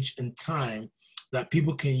the age and time that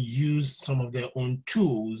people can use some of their own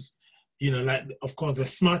tools, like, of course, a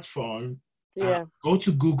smartphone. Go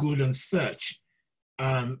to Google and search.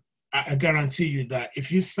 I guarantee you that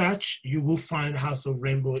if you search, you will find House of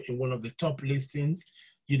Rainbow in one of the top listings,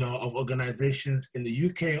 of organizations in the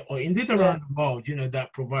UK or indeed around the world,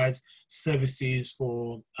 that provides services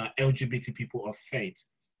for LGBT people of faith.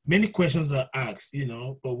 Many questions are asked,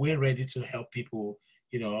 but we're ready to help people,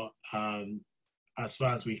 as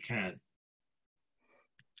far as we can.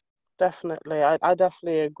 Definitely. I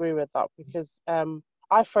definitely agree with that because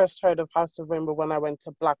I first heard of House of Rainbow when I went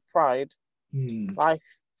to Black Pride, like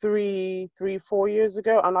 4 years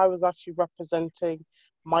ago, and I was actually representing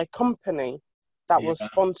my company that was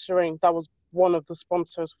sponsoring, that was one of the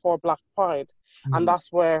sponsors for Black Pride, and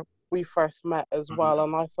that's where we first met as well.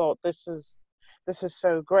 And I thought this is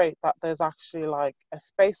so great that there's actually like a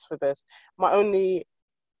space for this. My only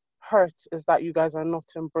hurt is that you guys are not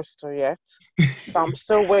in Bristol yet, so I'm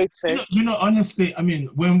still waiting. Honestly, I mean,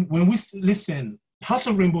 when we listen, House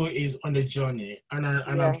of Rainbow is on a journey, and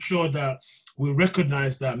I'm sure that we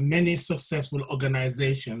recognize that many successful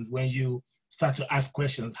organizations, when you start to ask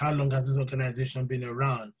questions, how long has this organization been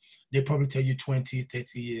around? They probably tell you 20,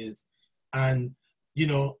 30 years. And,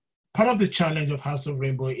 part of the challenge of House of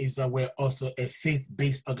Rainbow is that we're also a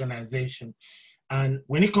faith-based organization. And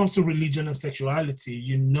when it comes to religion and sexuality,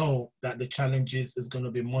 that the challenges is going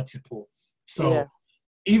to be multiple. So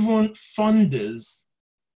even funders,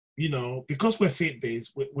 because we're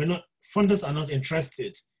faith-based, funders are not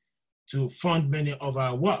interested to fund many of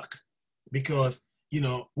our work because,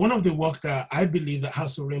 one of the work that I believe that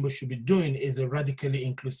House of Rainbow should be doing is a radically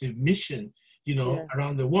inclusive mission,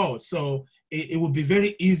 around the world. So it would be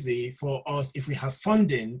very easy for us if we have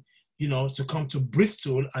funding, to come to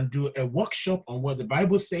Bristol and do a workshop on what the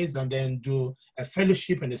Bible says and then do a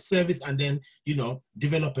fellowship and a service and then,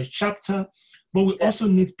 develop a chapter. But we also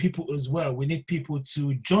need people as well. We need people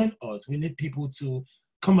to join us. We need people to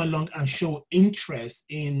come along and show interest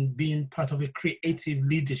in being part of a creative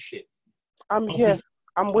leadership. I'm here.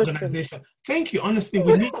 I'm with you. Thank you. Honestly,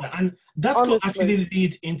 we need that. And that could actually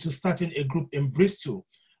lead into starting a group in Bristol.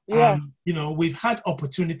 Yeah. We've had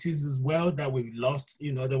opportunities as well that we've lost.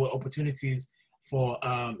 There were opportunities for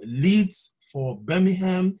Leeds, for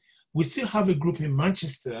Birmingham. We still have a group in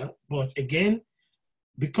Manchester, but again,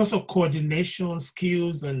 because of coordination,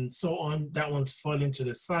 skills, and so on, that one's falling to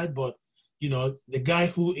the side. But, the guy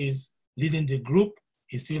who is leading the group,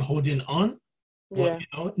 he's still holding on. But,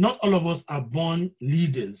 not all of us are born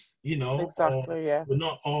leaders, Exactly, we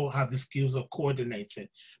not all have the skills of coordinating.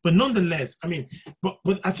 But nonetheless, I mean,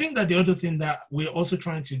 but I think that the other thing that we're also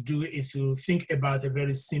trying to do is to think about a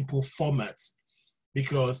very simple format.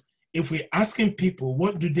 Because if we're asking people,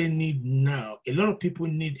 what do they need now? A lot of people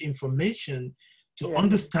need information to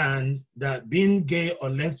understand that being gay or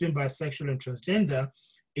lesbian, bisexual, and transgender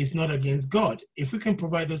is not against God. If we can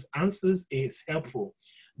provide those answers, it's helpful.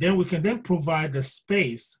 Then we can then provide the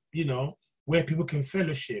space, where people can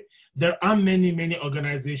fellowship. There are many, many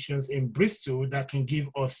organizations in Bristol that can give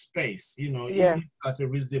us space, even at a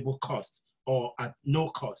reasonable cost or at no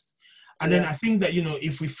cost. And then I think that,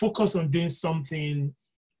 if we focus on doing something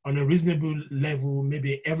on a reasonable level,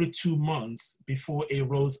 maybe every 2 months before it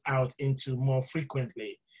rolls out into more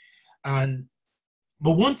frequently.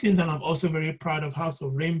 But one thing that I'm also very proud of House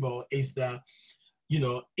of Rainbow is that,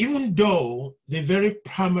 even though the very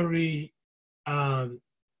primary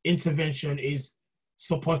intervention is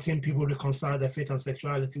supporting people reconcile their faith and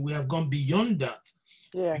sexuality, we have gone beyond that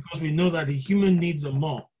because we know that the human needs are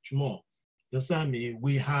much more. You understand me?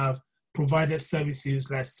 We have provided services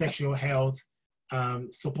like sexual health,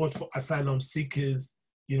 support for asylum seekers,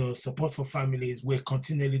 support for families. We're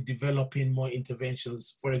continually developing more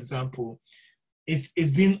interventions. For example,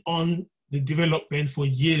 it's been on the development for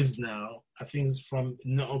years now. I think it's from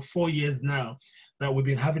 4 years now that we've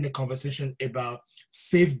been having a conversation about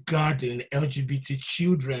safeguarding LGBT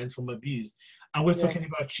children from abuse. And we're talking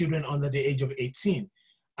about children under the age of 18.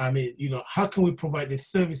 I mean, how can we provide these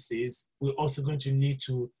services? We're also going to need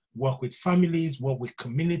to work with families, work with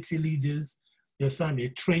community leaders,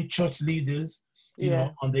 train church leaders,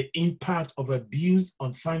 on the impact of abuse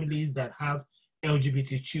on families that have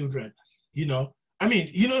LGBT children. I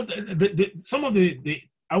mean, some of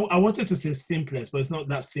I wanted to say simplest, but it's not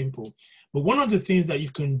that simple. But one of the things that you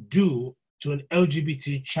can do to an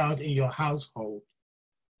LGBT child in your household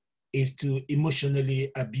is to emotionally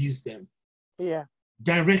abuse them. Yeah.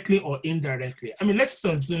 Directly or indirectly. I mean, let's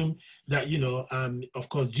assume that, of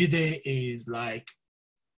course, Jide is like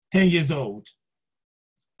 10 years old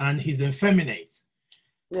and he's effeminate,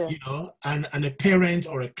 and a parent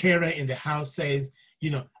or a carer in the house says,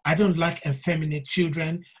 I don't like effeminate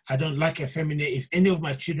children. I don't like effeminate. If any of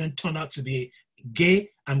my children turn out to be gay,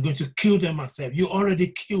 I'm going to kill them myself. You already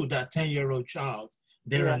killed that 10-year-old child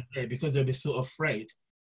there and there because they'll be so afraid,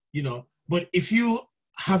 But if you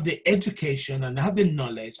have the education and have the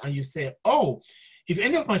knowledge, and you say, oh, if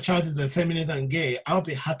any of my child is effeminate and gay, I'll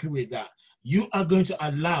be happy with that. You are going to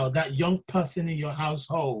allow that young person in your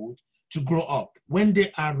household to grow up. When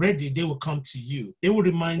they are ready, they will come to you. They will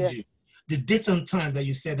remind you the date and time that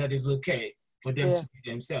you said that is okay for them to be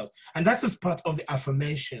themselves. And that is part of the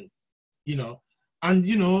affirmation, you know. And,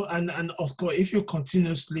 you know, and of course, if you're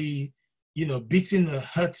continuously, you know, beating or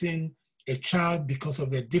hurting a child because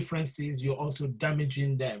of their differences, you're also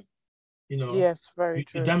damaging them, you know. Yes, very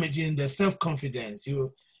true. You're damaging their self-confidence.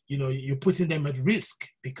 You know, you're putting them at risk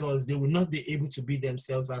because they will not be able to be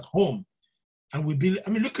themselves at home. And I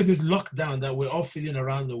mean, look at this lockdown that we're all feeling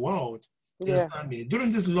around the world. You understand me?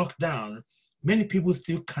 During this lockdown, many people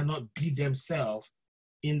still cannot be themselves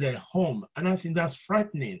in their home. And I think that's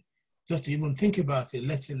frightening, just to even think about it,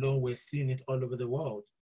 let alone we're seeing it all over the world.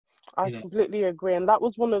 I completely agree. And that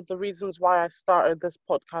was one of the reasons why I started this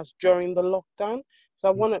podcast during the lockdown. So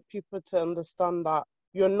I wanted people to understand that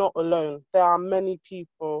you're not alone. There are many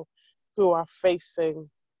people who are facing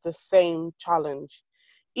the same challenge.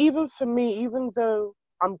 Even for me, even though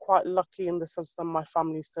I'm quite lucky in the sense that my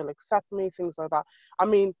family still accept me, things like that. I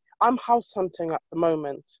mean, I'm house hunting at the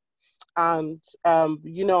moment. And,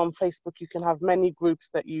 you know, on Facebook, you can have many groups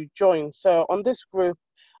that you join. So on this group,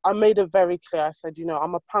 I made it very clear. I said, you know,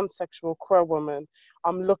 I'm a pansexual queer woman.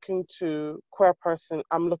 I'm looking to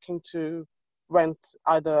rent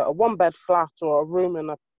either a one-bed flat or a room in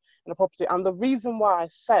a property. And the reason why I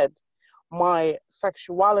said my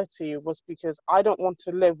sexuality was because I don't want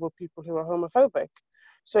to live with people who are homophobic.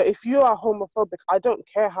 So if you are homophobic, I don't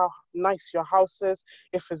care how nice your house is,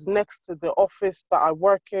 if it's next to the office that I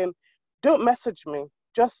work in, don't message me.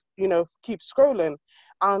 Just, you know, keep scrolling.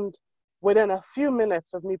 And within a few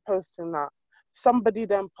minutes of me posting that, somebody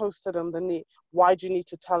then posted underneath, why do you need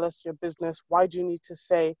to tell us your business? Why do you need to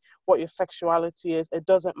say what your sexuality is? It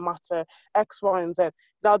doesn't matter, X, Y, and Z.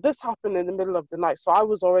 Now, this happened in the middle of the night, so I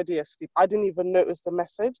was already asleep. I didn't even notice the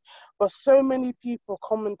message. But so many people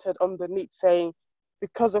commented underneath saying,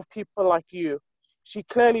 because of people like you, she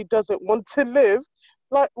clearly doesn't want to live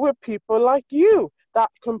like with people like you that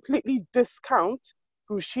completely discount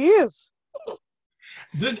who she is.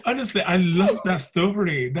 Honestly, I love that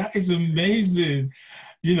story. That is amazing.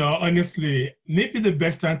 You know, honestly, maybe the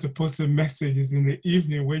best time to post a message is in the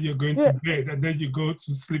evening when you're going to bed, and then you go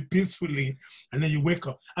to sleep peacefully and then you wake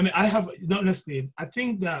up. I mean, honestly, I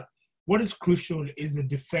think that what is crucial is the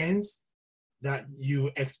defense that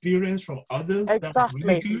you experience from others. Exactly. That was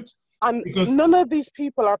really good. And none of these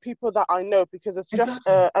people are people that I know, because it's just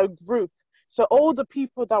a group. So all the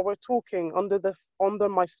people that were talking under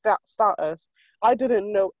my status, I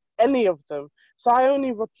didn't know any of them. So I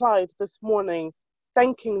only replied this morning,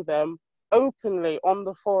 thanking them openly on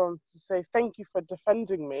the forum to say, thank you for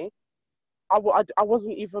defending me. I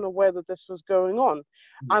wasn't even aware that this was going on.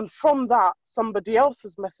 And from that, somebody else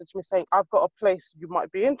has messaged me saying, I've got a place you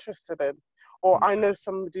might be interested in. Or I know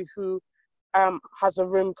somebody who has a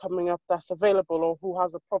room coming up that's available, or who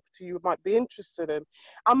has a property you might be interested in.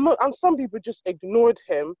 And some people just ignored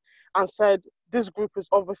him and said, this group is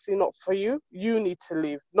obviously not for you. You need to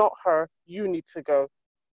leave, not her. You need to go.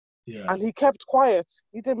 Yeah. And he kept quiet.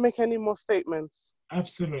 He didn't make any more statements.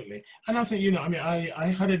 Absolutely. And I think, you know, I mean, I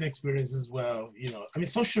had an experience as well. You know, I mean,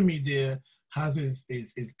 social media has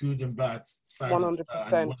its good and bad side. 100%,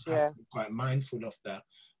 and one has to be quite mindful of that.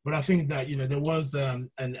 But I think that, you know, there was an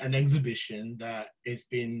exhibition that is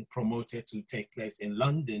being promoted to take place in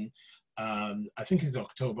London. I think it's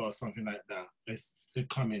October or something like that. It's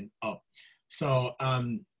coming up. So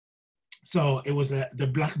it was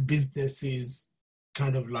the Black Businesses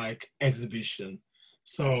kind of like exhibition.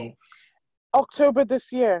 So October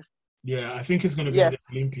this year. Yeah, I think it's going to be at the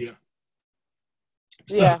Olympia.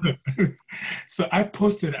 So, yeah. So I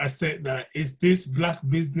posted, I said that is this Black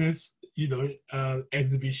business, you know,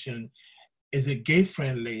 exhibition, is it gay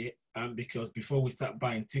friendly? Because before we start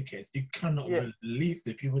buying tickets, you cannot believe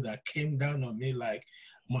the people that came down on me like,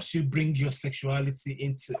 must you bring your sexuality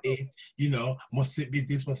into it? You know, must it be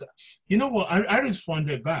this? You know what? I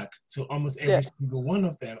responded back to almost every single one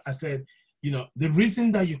of them. I said, you know, the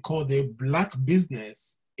reason that you call the Black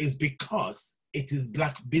business is because it is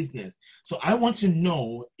Black business. So I want to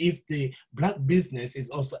know if the Black business is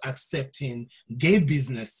also accepting gay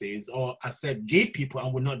businesses or accept gay people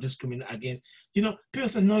and will not discriminate against, you know, people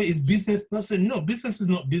say, no, it's business. I say, no, business is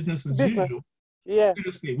not business as usual. Yeah.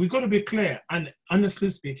 Seriously, we got to be clear. And honestly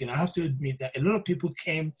speaking, I have to admit that a lot of people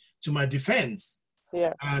came to my defense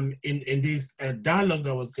in this dialogue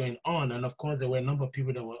that was going on. And of course, there were a number of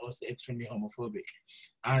people that were also extremely homophobic.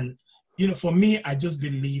 And, you know, for me, I just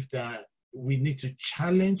believe that we need to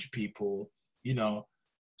challenge people, you know,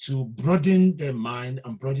 to broaden their mind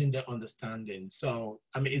and broaden their understanding. So,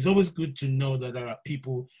 I mean, it's always good to know that there are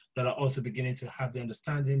people that are also beginning to have the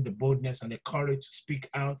understanding, the boldness, and the courage to speak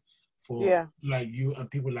out for like you and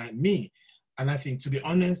people like me. And I think, to be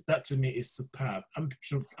honest, that to me is superb. I'm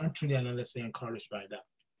truly and honestly encouraged by that.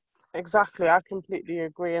 Exactly. I completely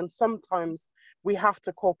agree. And sometimes we have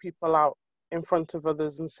to call people out in front of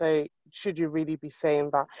others and say, should you really be saying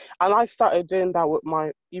that? And I've started doing that with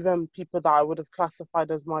even people that I would have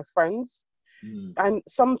classified as my friends. And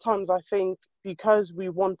sometimes I think because we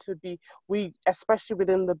want to be, especially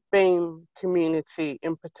within the BAME community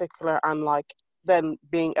in particular, and like then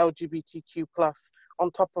being LGBTQ plus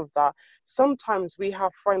on top of that, sometimes we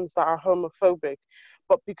have friends that are homophobic,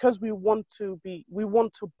 but because we want to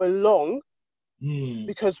belong,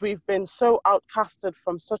 because we've been so outcasted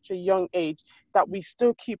from such a young age, that we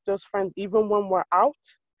still keep those friends even when we're out.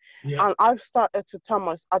 And I've started to tell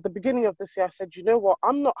myself, at the beginning of this year, I said, you know what,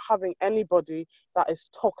 I'm not having anybody that is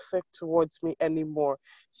toxic towards me anymore.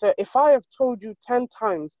 So if I have told you 10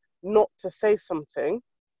 times not to say something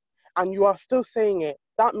and you are still saying it,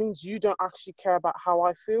 that means you don't actually care about how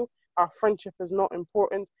I feel. Our friendship is not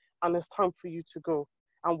important, and it's time for you to go.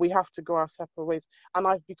 And we have to go our separate ways. And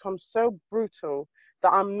I've become so brutal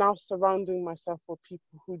that I'm now surrounding myself with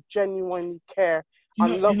people who genuinely care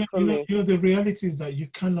and love for me. The reality is that you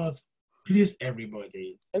cannot please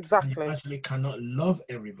everybody. Exactly. And you actually cannot love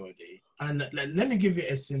everybody. And let me give you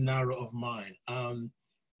a scenario of mine. I'm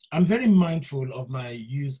very mindful of my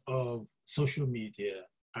use of social media.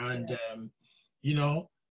 And,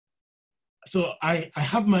 so I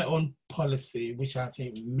have my own policy, which I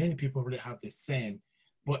think many people really have the same.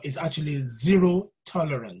 But it's actually zero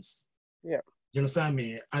tolerance. Yeah. You understand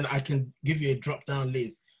me? And I can give you a drop-down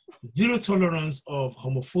list. Zero tolerance of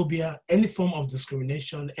homophobia, any form of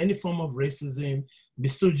discrimination, any form of racism,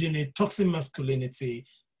 misogyny, toxic masculinity,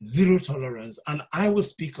 zero tolerance. And I will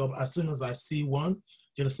speak up as soon as I see one.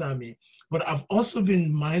 You understand me? But I've also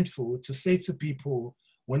been mindful to say to people,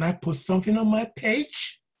 when I put something on my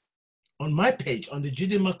page, on the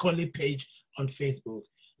Judy Macaulay page on Facebook,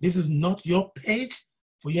 this is not your page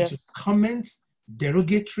for you to comment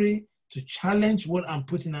derogatory, to challenge what I'm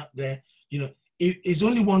putting out there. It's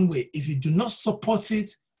only one way. If you do not support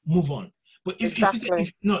it, move on. But if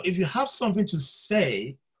you have something to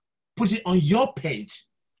say, put it on your page.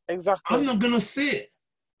 Exactly. I'm not gonna see it,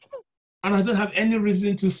 and I don't have any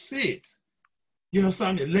reason to see it. So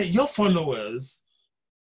I mean, let your followers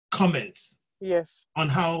comment. Yes. On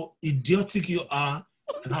how idiotic you are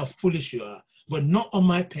and how foolish you are, but not on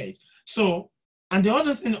my page. So, and the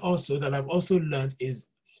other thing also that I've also learned is,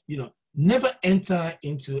 never enter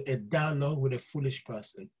into a dialogue with a foolish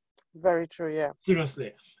person. Very true, yeah.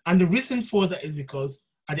 Seriously. And the reason for that is because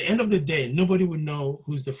at the end of the day, nobody will know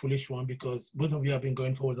who's the foolish one, because both of you have been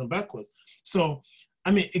going forwards and backwards. So,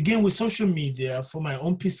 I mean, again, with social media, for my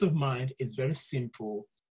own peace of mind, it's very simple.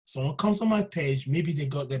 Someone comes on my page, maybe they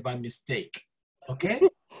got there by mistake. Okay?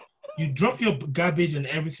 You drop your garbage and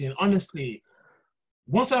everything. Honestly,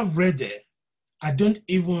 once I've read it, I don't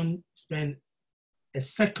even spend a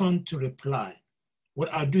second to reply.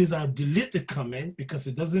 What I'll do is I'll delete the comment because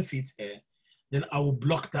it doesn't fit here. Then I will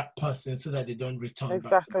block that person so that they don't return.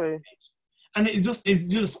 Exactly. Back. And it's just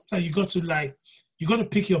sometimes you got to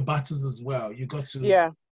pick your battles as well. You got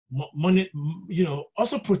to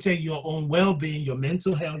also protect your own well-being, your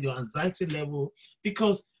mental health, your anxiety level,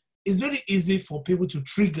 because it's very easy for people to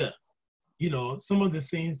trigger, some of the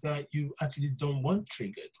things that you actually don't want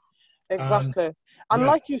triggered. Exactly. And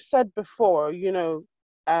like you said before, you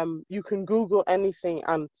can Google anything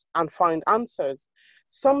and find answers.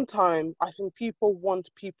 Sometimes I think people want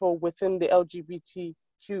people within the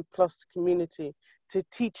LGBTQ plus community to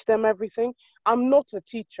teach them everything. I'm not a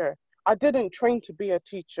teacher. I didn't train to be a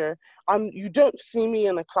teacher. You don't see me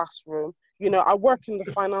in a classroom. I work in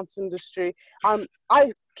the finance industry.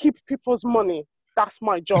 I keep people's money. That's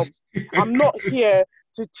my job. I'm not here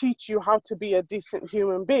to teach you how to be a decent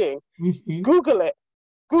human being. Mm-hmm. Google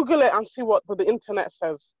it and see what the internet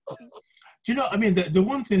says. The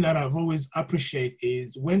one thing that I've always appreciated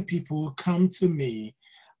is when people come to me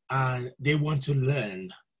and they want to learn.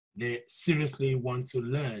 They seriously want to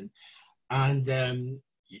learn. And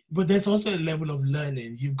but there's also a level of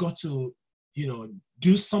learning. You've got to,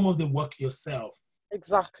 do some of the work yourself.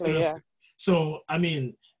 Exactly, yeah. So,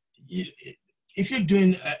 if you're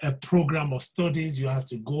doing a program of studies, you have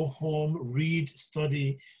to go home, read,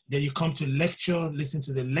 study, then you come to lecture, listen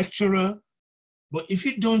to the lecturer. But if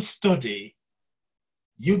you don't study,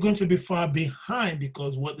 you're going to be far behind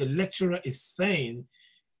because what the lecturer is saying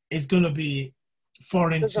is going to be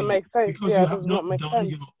foreign to you. Make sense. Because you have not done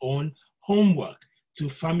your own homework. to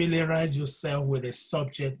familiarize yourself with the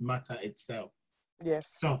subject matter itself.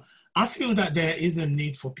 Yes. So I feel that there is a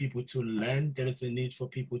need for people to learn. There is a need for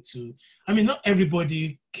people to, I mean, not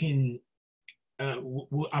everybody can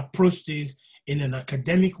will approach this in an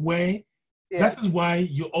academic way. Yeah. That is why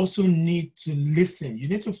you also need to listen. You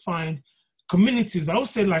need to find communities, I would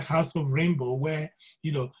say like House of Rainbow, where,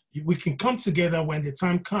 you know, we can come together when the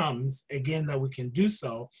time comes, again, that we can do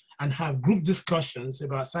so and have group discussions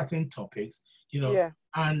about certain topics, you know, Yeah.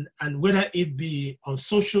 and whether it be on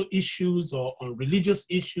social issues or on religious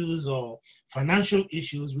issues or financial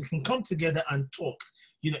issues, we can come together and talk,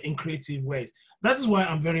 you know, in creative ways. That is why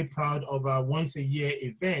I'm very proud of our once a year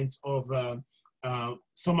event of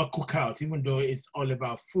summer cookout, even though it's all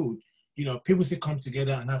about food. You know, people still come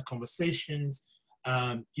together and have conversations.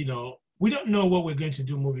 You know, we don't know what we're going to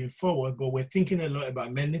do moving forward, but we're thinking a lot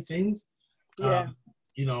about many things. Yeah.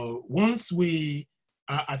 You know, once we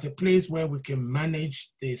are at a place where we can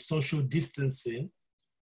manage the social distancing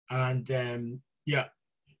and yeah,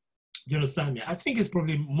 you understand me? I think it's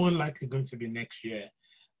probably more likely going to be next year.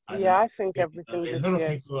 Yeah, I think everything a this lot of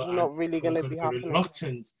year is people are not really going to be happening.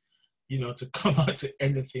 reluctant, you know, to come out to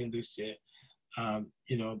anything this year.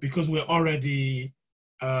 You know, because we're already,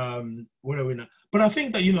 where are we now? But I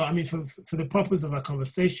think that, you know, I mean, for the purpose of our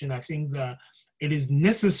conversation, I think that it is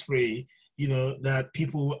necessary, you know, that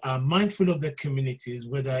people are mindful of their communities,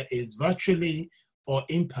 whether it's virtually or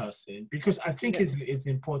in person, because I think it's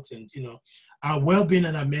important, you know, our well-being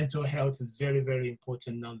and our mental health is very, very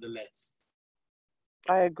important nonetheless.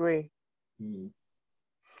 I agree.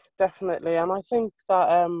 Definitely. And I think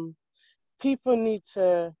that people need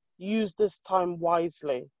to use this time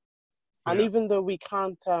wisely. And even though we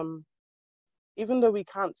can't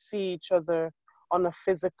see each other on a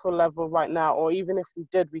physical level right now, or even if we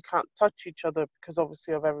did, we can't touch each other because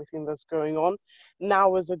obviously of everything that's going on,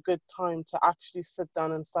 now is a good time to actually sit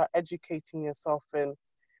down and start educating yourself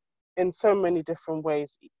in so many different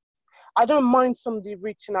ways. I don't mind somebody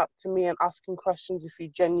reaching out to me and asking questions if you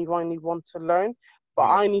genuinely want to learn, but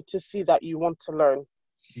I need to see that you want to learn.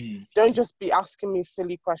 Don't just be asking me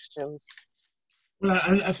silly questions. Well,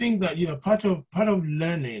 I think that, you know, part of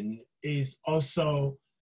learning is also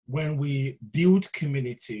when we build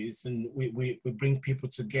communities and we bring people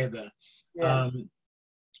together.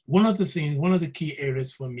 One of the key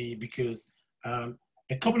areas for me, because a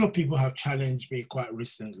couple of people have challenged me quite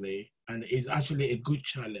recently, and it's actually a good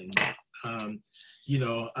challenge. You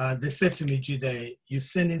know, they said to me, Jude, you're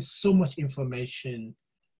sending so much information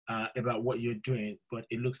about what you're doing, but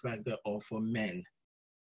it looks like they're all for men.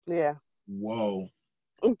 Yeah. Whoa.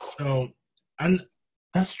 So, and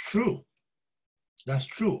that's true. That's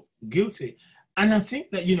true. Guilty. And I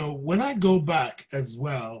think that, you know, when I go back as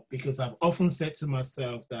well, because I've often said to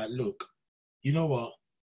myself that, look, you know what?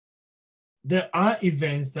 There are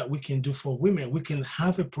events that we can do for women. We can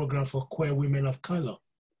have a program for queer women of color.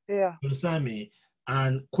 Yeah. You understand me?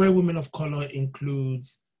 And queer women of color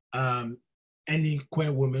includes any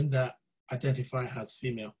queer woman that identify as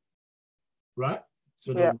female, right?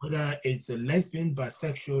 So whether it's a lesbian,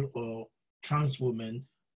 bisexual, or trans woman,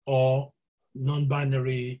 or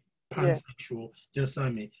non-binary, pansexual, you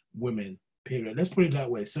understand me? Women, period. Let's put it that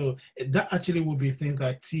way. So that actually would be things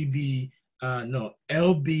like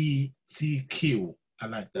LBTQ. I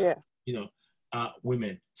like that. Yeah. You know,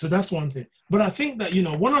 women. So that's one thing. But I think that, you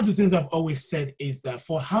know, one of the things I've always said is that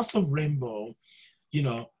for House of Rainbow, you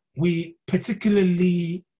know, we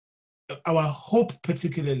particularly, our hope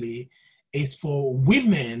particularly is for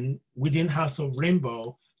women within House of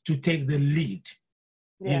Rainbow to take the lead,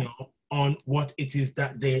 you know, on what it is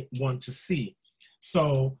that they want to see.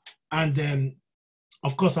 So, and then,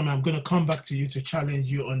 of course, I'm going to come back to you to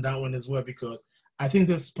challenge you on that one as well, because I think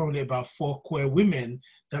there's probably about 4 queer women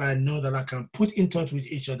that I know that I can put in touch with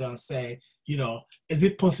each other and say, you know, is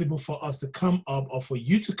it possible for us to come up, or for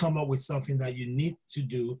you to come up with something that you need to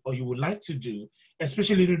do or you would like to do,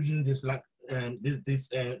 especially during this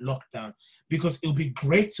lockdown, because it'll be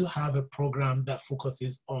great to have a program that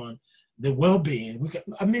focuses on the well-being. We can,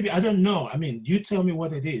 maybe, I don't know. I mean, you tell me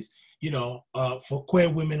what it is, you know, for queer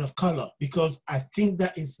women of color, because I think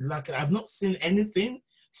that is lacking. I've not seen anything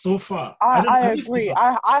so far. I agree.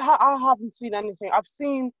 I haven't seen anything. I've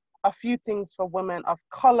seen a few things for women of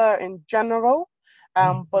color in general,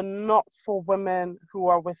 but not for women who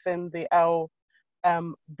are within the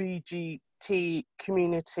LBGT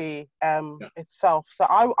community itself. So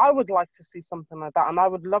I would like to see something like that, and I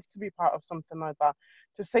would love to be part of something like that,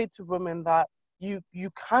 to say to women that you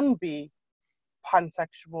can be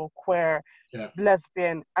pansexual, queer, Yeah.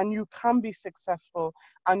 lesbian, and you can be successful,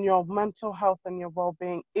 and your mental health and your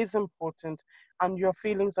well-being is important, and your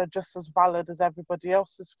feelings are just as valid as everybody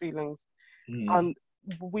else's feelings. And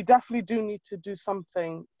we definitely do need to do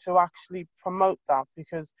something to actually promote that,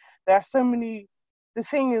 because there are so many, the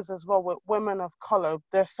thing is as well with women of color,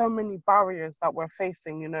 there's so many barriers that we're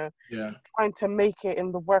facing, you know, Yeah. trying to make it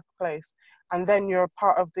in the workplace, and then you're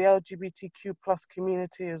part of the LGBTQ plus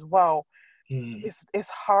community as well. It's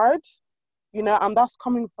hard, you know, and that's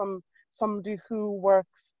coming from somebody who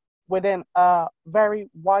works within a very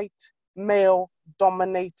white, male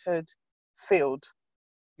dominated field.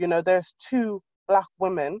 You know, there's 2 Black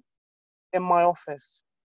women in my office,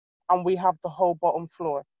 and we have the whole bottom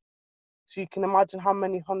floor. So you can imagine how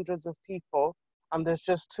many hundreds of people, and there's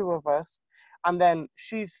just 2 of us. And then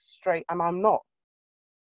she's straight and I'm not.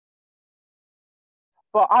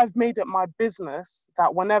 But I've made it my business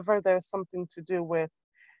that whenever there's something to do with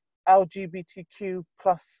LGBTQ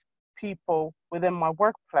plus people within my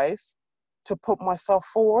workplace, to put myself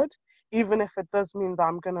forward, even if it does mean that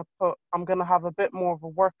I'm gonna have a bit more of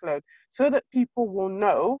a workload, so that people will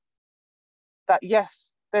know that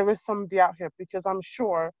yes, there is somebody out here, because I'm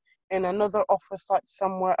sure in another office site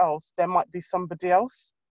somewhere else, there might be somebody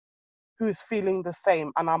else who's feeling the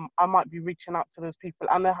same, and I might be reaching out to those people,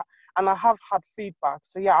 and I have had feedback.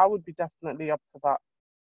 So yeah, I would be definitely up for that.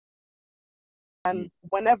 And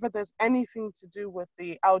whenever there's anything to do with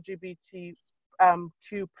the LGBTQ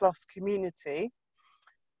plus community,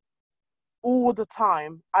 all the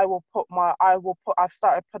time I've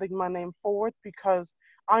started putting my name forward, because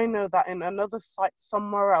I know that in another site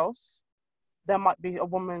somewhere else, there might be a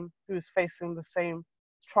woman who's facing the same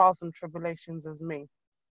trials and tribulations as me.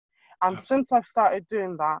 And since I've started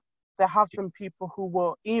doing that, there have been people who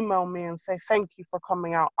will email me and say, thank you for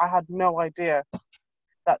coming out. I had no idea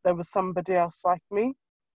that there was somebody else like me.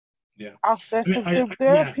 Yeah.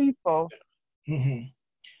 There are people. I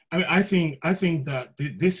mean, I think that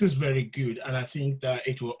this is very good, and I think that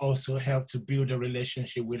it will also help to build a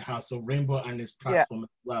relationship with House of Rainbow and its platform as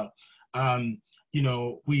well. You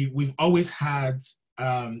know, we've always had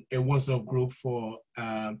a WhatsApp group for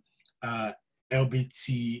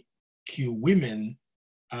LGBTQ women,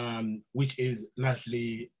 which is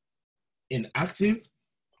largely inactive,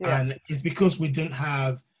 and it's because we don't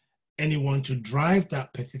have anyone to drive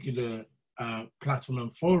that particular platform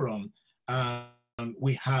and forum.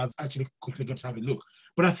 We have actually quickly going to have a look.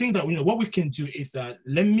 But I think that, you know, what we can do is that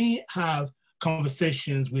let me have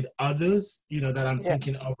conversations with others, you know, that I'm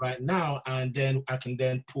thinking of right now, and then I can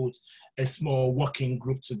then put a small working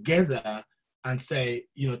group together and say,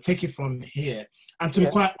 you know, take it from here. And to be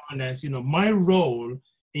quite honest, you know, my role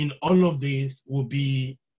in all of this will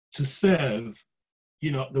be to serve,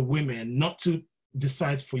 you know, the women, not to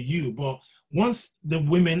decide for you. But once the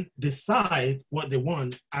women decide what they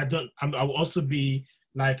want, I'll also be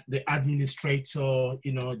like the administrator,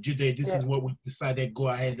 you know, Jude, this is what we decided, go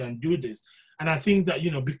ahead and do this. And I think that,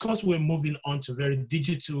 you know, because we're moving on to very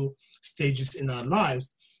digital stages in our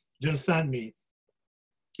lives, do you understand me?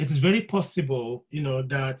 It is very possible, you know,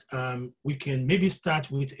 that we can maybe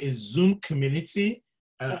start with a Zoom community.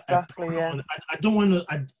 Exactly, yeah. I don't want to,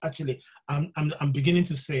 I'm beginning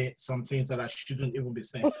to say some things that I shouldn't even be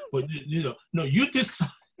saying, but you know, no, you decide.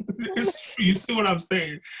 You see what I'm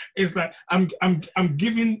saying? It's like, I'm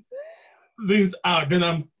giving things out,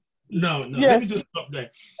 then no, let me just stop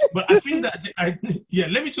there. But I think that,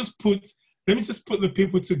 let me just put the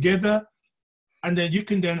people together, and then you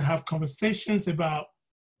can then have conversations about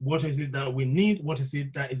what is it that we need, what is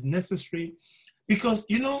it that is necessary, because,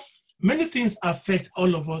 you know, many things affect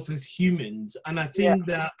all of us as humans. And I think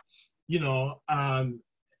that, you know,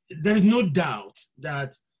 there is no doubt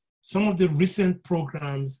that some of the recent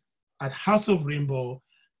programs at House of Rainbow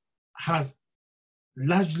has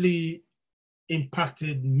largely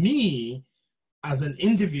impacted me as an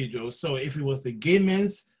individual. So if it was the Gay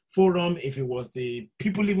Men's Forum, if it was the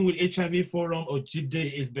People Living with HIV Forum, or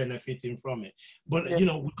Jide is benefiting from it. But, you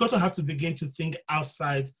know, we've got to have to begin to think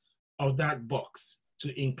outside of that box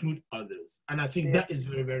to include others. And I think that is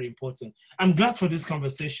very, very important. I'm glad for this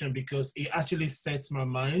conversation, because it actually sets my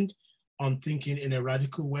mind on thinking in a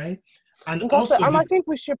radical way. And I think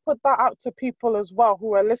we should put that out to people as well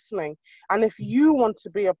who are listening. And if you want to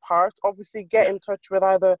be a part, obviously get in touch with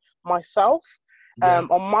either myself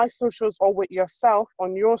on my socials, or with yourself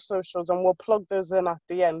on your socials, and we'll plug those in at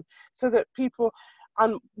the end, so that people,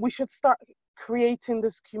 and we should start creating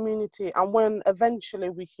this community. And when eventually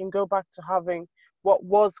we can go back to having what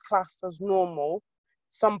was classed as normal,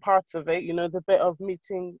 some parts of it, you know, the bit of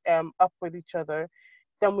meeting up with each other,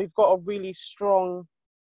 then we've got a really strong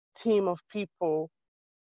team of people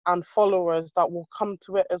and followers that will come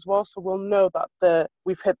to it as well. So we'll know that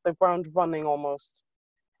we've hit the ground running almost,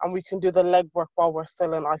 and we can do the legwork while we're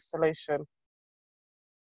still in isolation.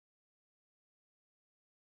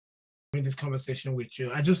 In this conversation with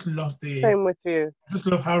you, I just love Same with you. I just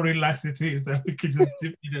love how relaxed it is that we can just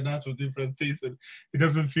dip in and out of different things, and it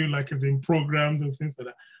doesn't feel like it's been programmed and things like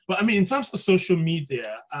that. But I mean, in terms of social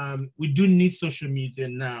media, we do need social media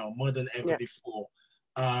now more than ever before.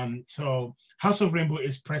 So House of Rainbow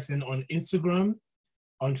is present on Instagram,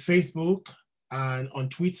 on Facebook, and on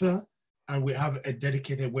Twitter, and we have a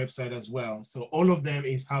dedicated website as well. So all of them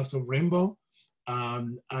is House of Rainbow,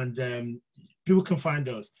 and people can find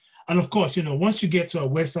us. And of course, you know, once you get to our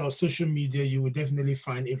website or social media, you will definitely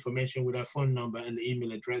find information with our phone number and the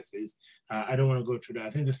email addresses. I don't want to go through that.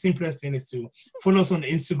 I think the simplest thing is to follow us on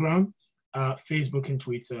Instagram, Facebook, and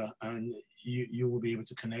Twitter, and you will be able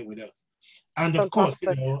to connect with us. And of course,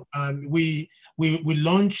 you know, we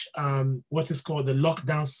launch what is called the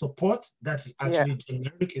lockdown support. That is actually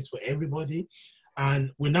generic; it's for everybody.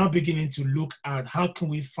 And we're now beginning to look at how can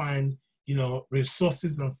we find, you know,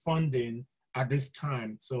 resources and funding at this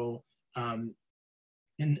time. So in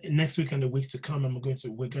next week and the weeks to come,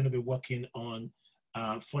 we're going to be working on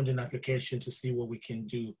funding application to see what we can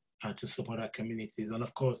do to support our communities. And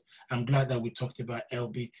of course, I'm glad that we talked about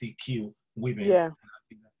LGBTQ women. Yeah,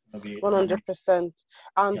 100%.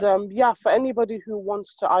 And for anybody who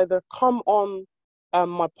wants to either come on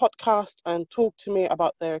my podcast and talk to me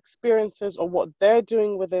about their experiences or what they're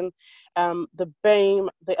doing within the BAME,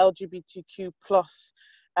 the LGBTQ plus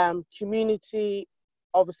community,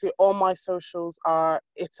 obviously all my socials are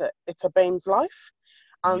it's a BAME's Life,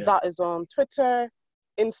 and that is on Twitter,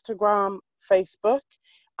 Instagram, Facebook,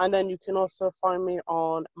 and then you can also find me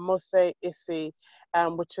on Mose Issy,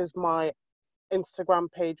 which is my Instagram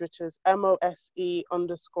page, which is MOSE_ISSIE,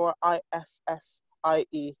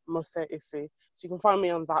 Mose Issy. So you can find me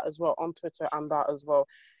on that as well, on Twitter and that as well.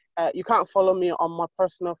 You can't follow me on my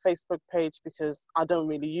personal Facebook page because I don't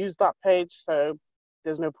really use that page, so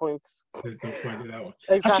there's no point. There's no point in that one.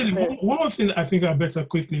 Exactly. Actually, one more thing I think I better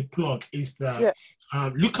quickly plug is that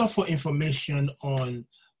look out for information on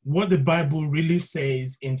what the Bible really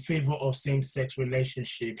says in favor of same-sex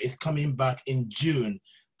relationship. It's coming back in June.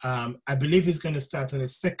 I believe it's going to start on the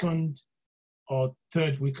 2nd or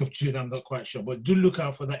 3rd week of June. I'm not quite sure, but do look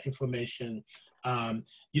out for that information.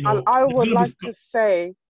 You know, and I would like to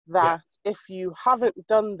say that if you haven't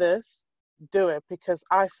done this, do it, because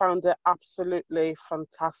I found it absolutely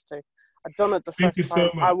fantastic. I've done it the first time.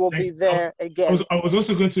 So I will be there again. I was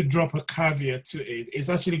also going to drop a caveat to it. It's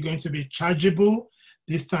actually going to be chargeable.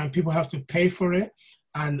 This time people have to pay for it.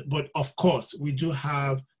 But of course, we do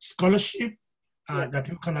have scholarship that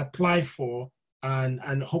people can apply for,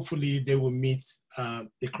 and hopefully they will meet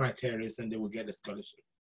the criteria and they will get a scholarship.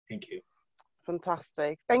 Thank you.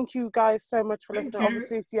 Fantastic. Thank you guys so much for listening.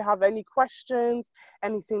 Obviously, if you have any questions,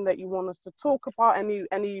 anything that you want us to talk about,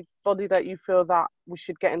 anybody that you feel that we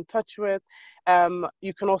should get in touch with,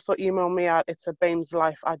 you can also email me at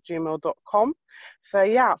itsabameslife@gmail.com. So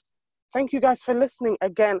yeah, thank you guys for listening.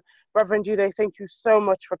 Again, Reverend Jide, thank you so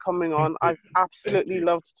much for coming on. I've absolutely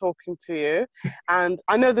loved talking to you. And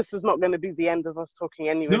I know this is not going to be the end of us talking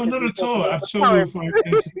anyway. No, not at all. Absolutely.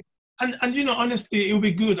 And you know, honestly, it will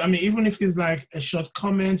be good. I mean, even if it's like a short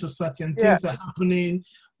comment or certain things are happening,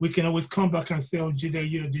 we can always come back and say, oh, Jide,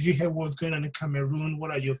 you know, did you hear what's going on in Cameroon? What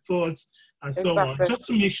are your thoughts? And so on. Just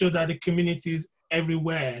to make sure that the communities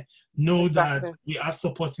everywhere know that we are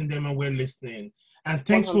supporting them and we're listening. And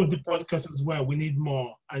thanks 100%. For the podcast as well. We need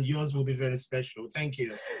more, and yours will be very special. Thank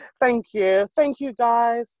you. Thank you. Thank you,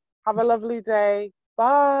 guys. Have a lovely day.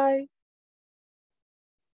 Bye.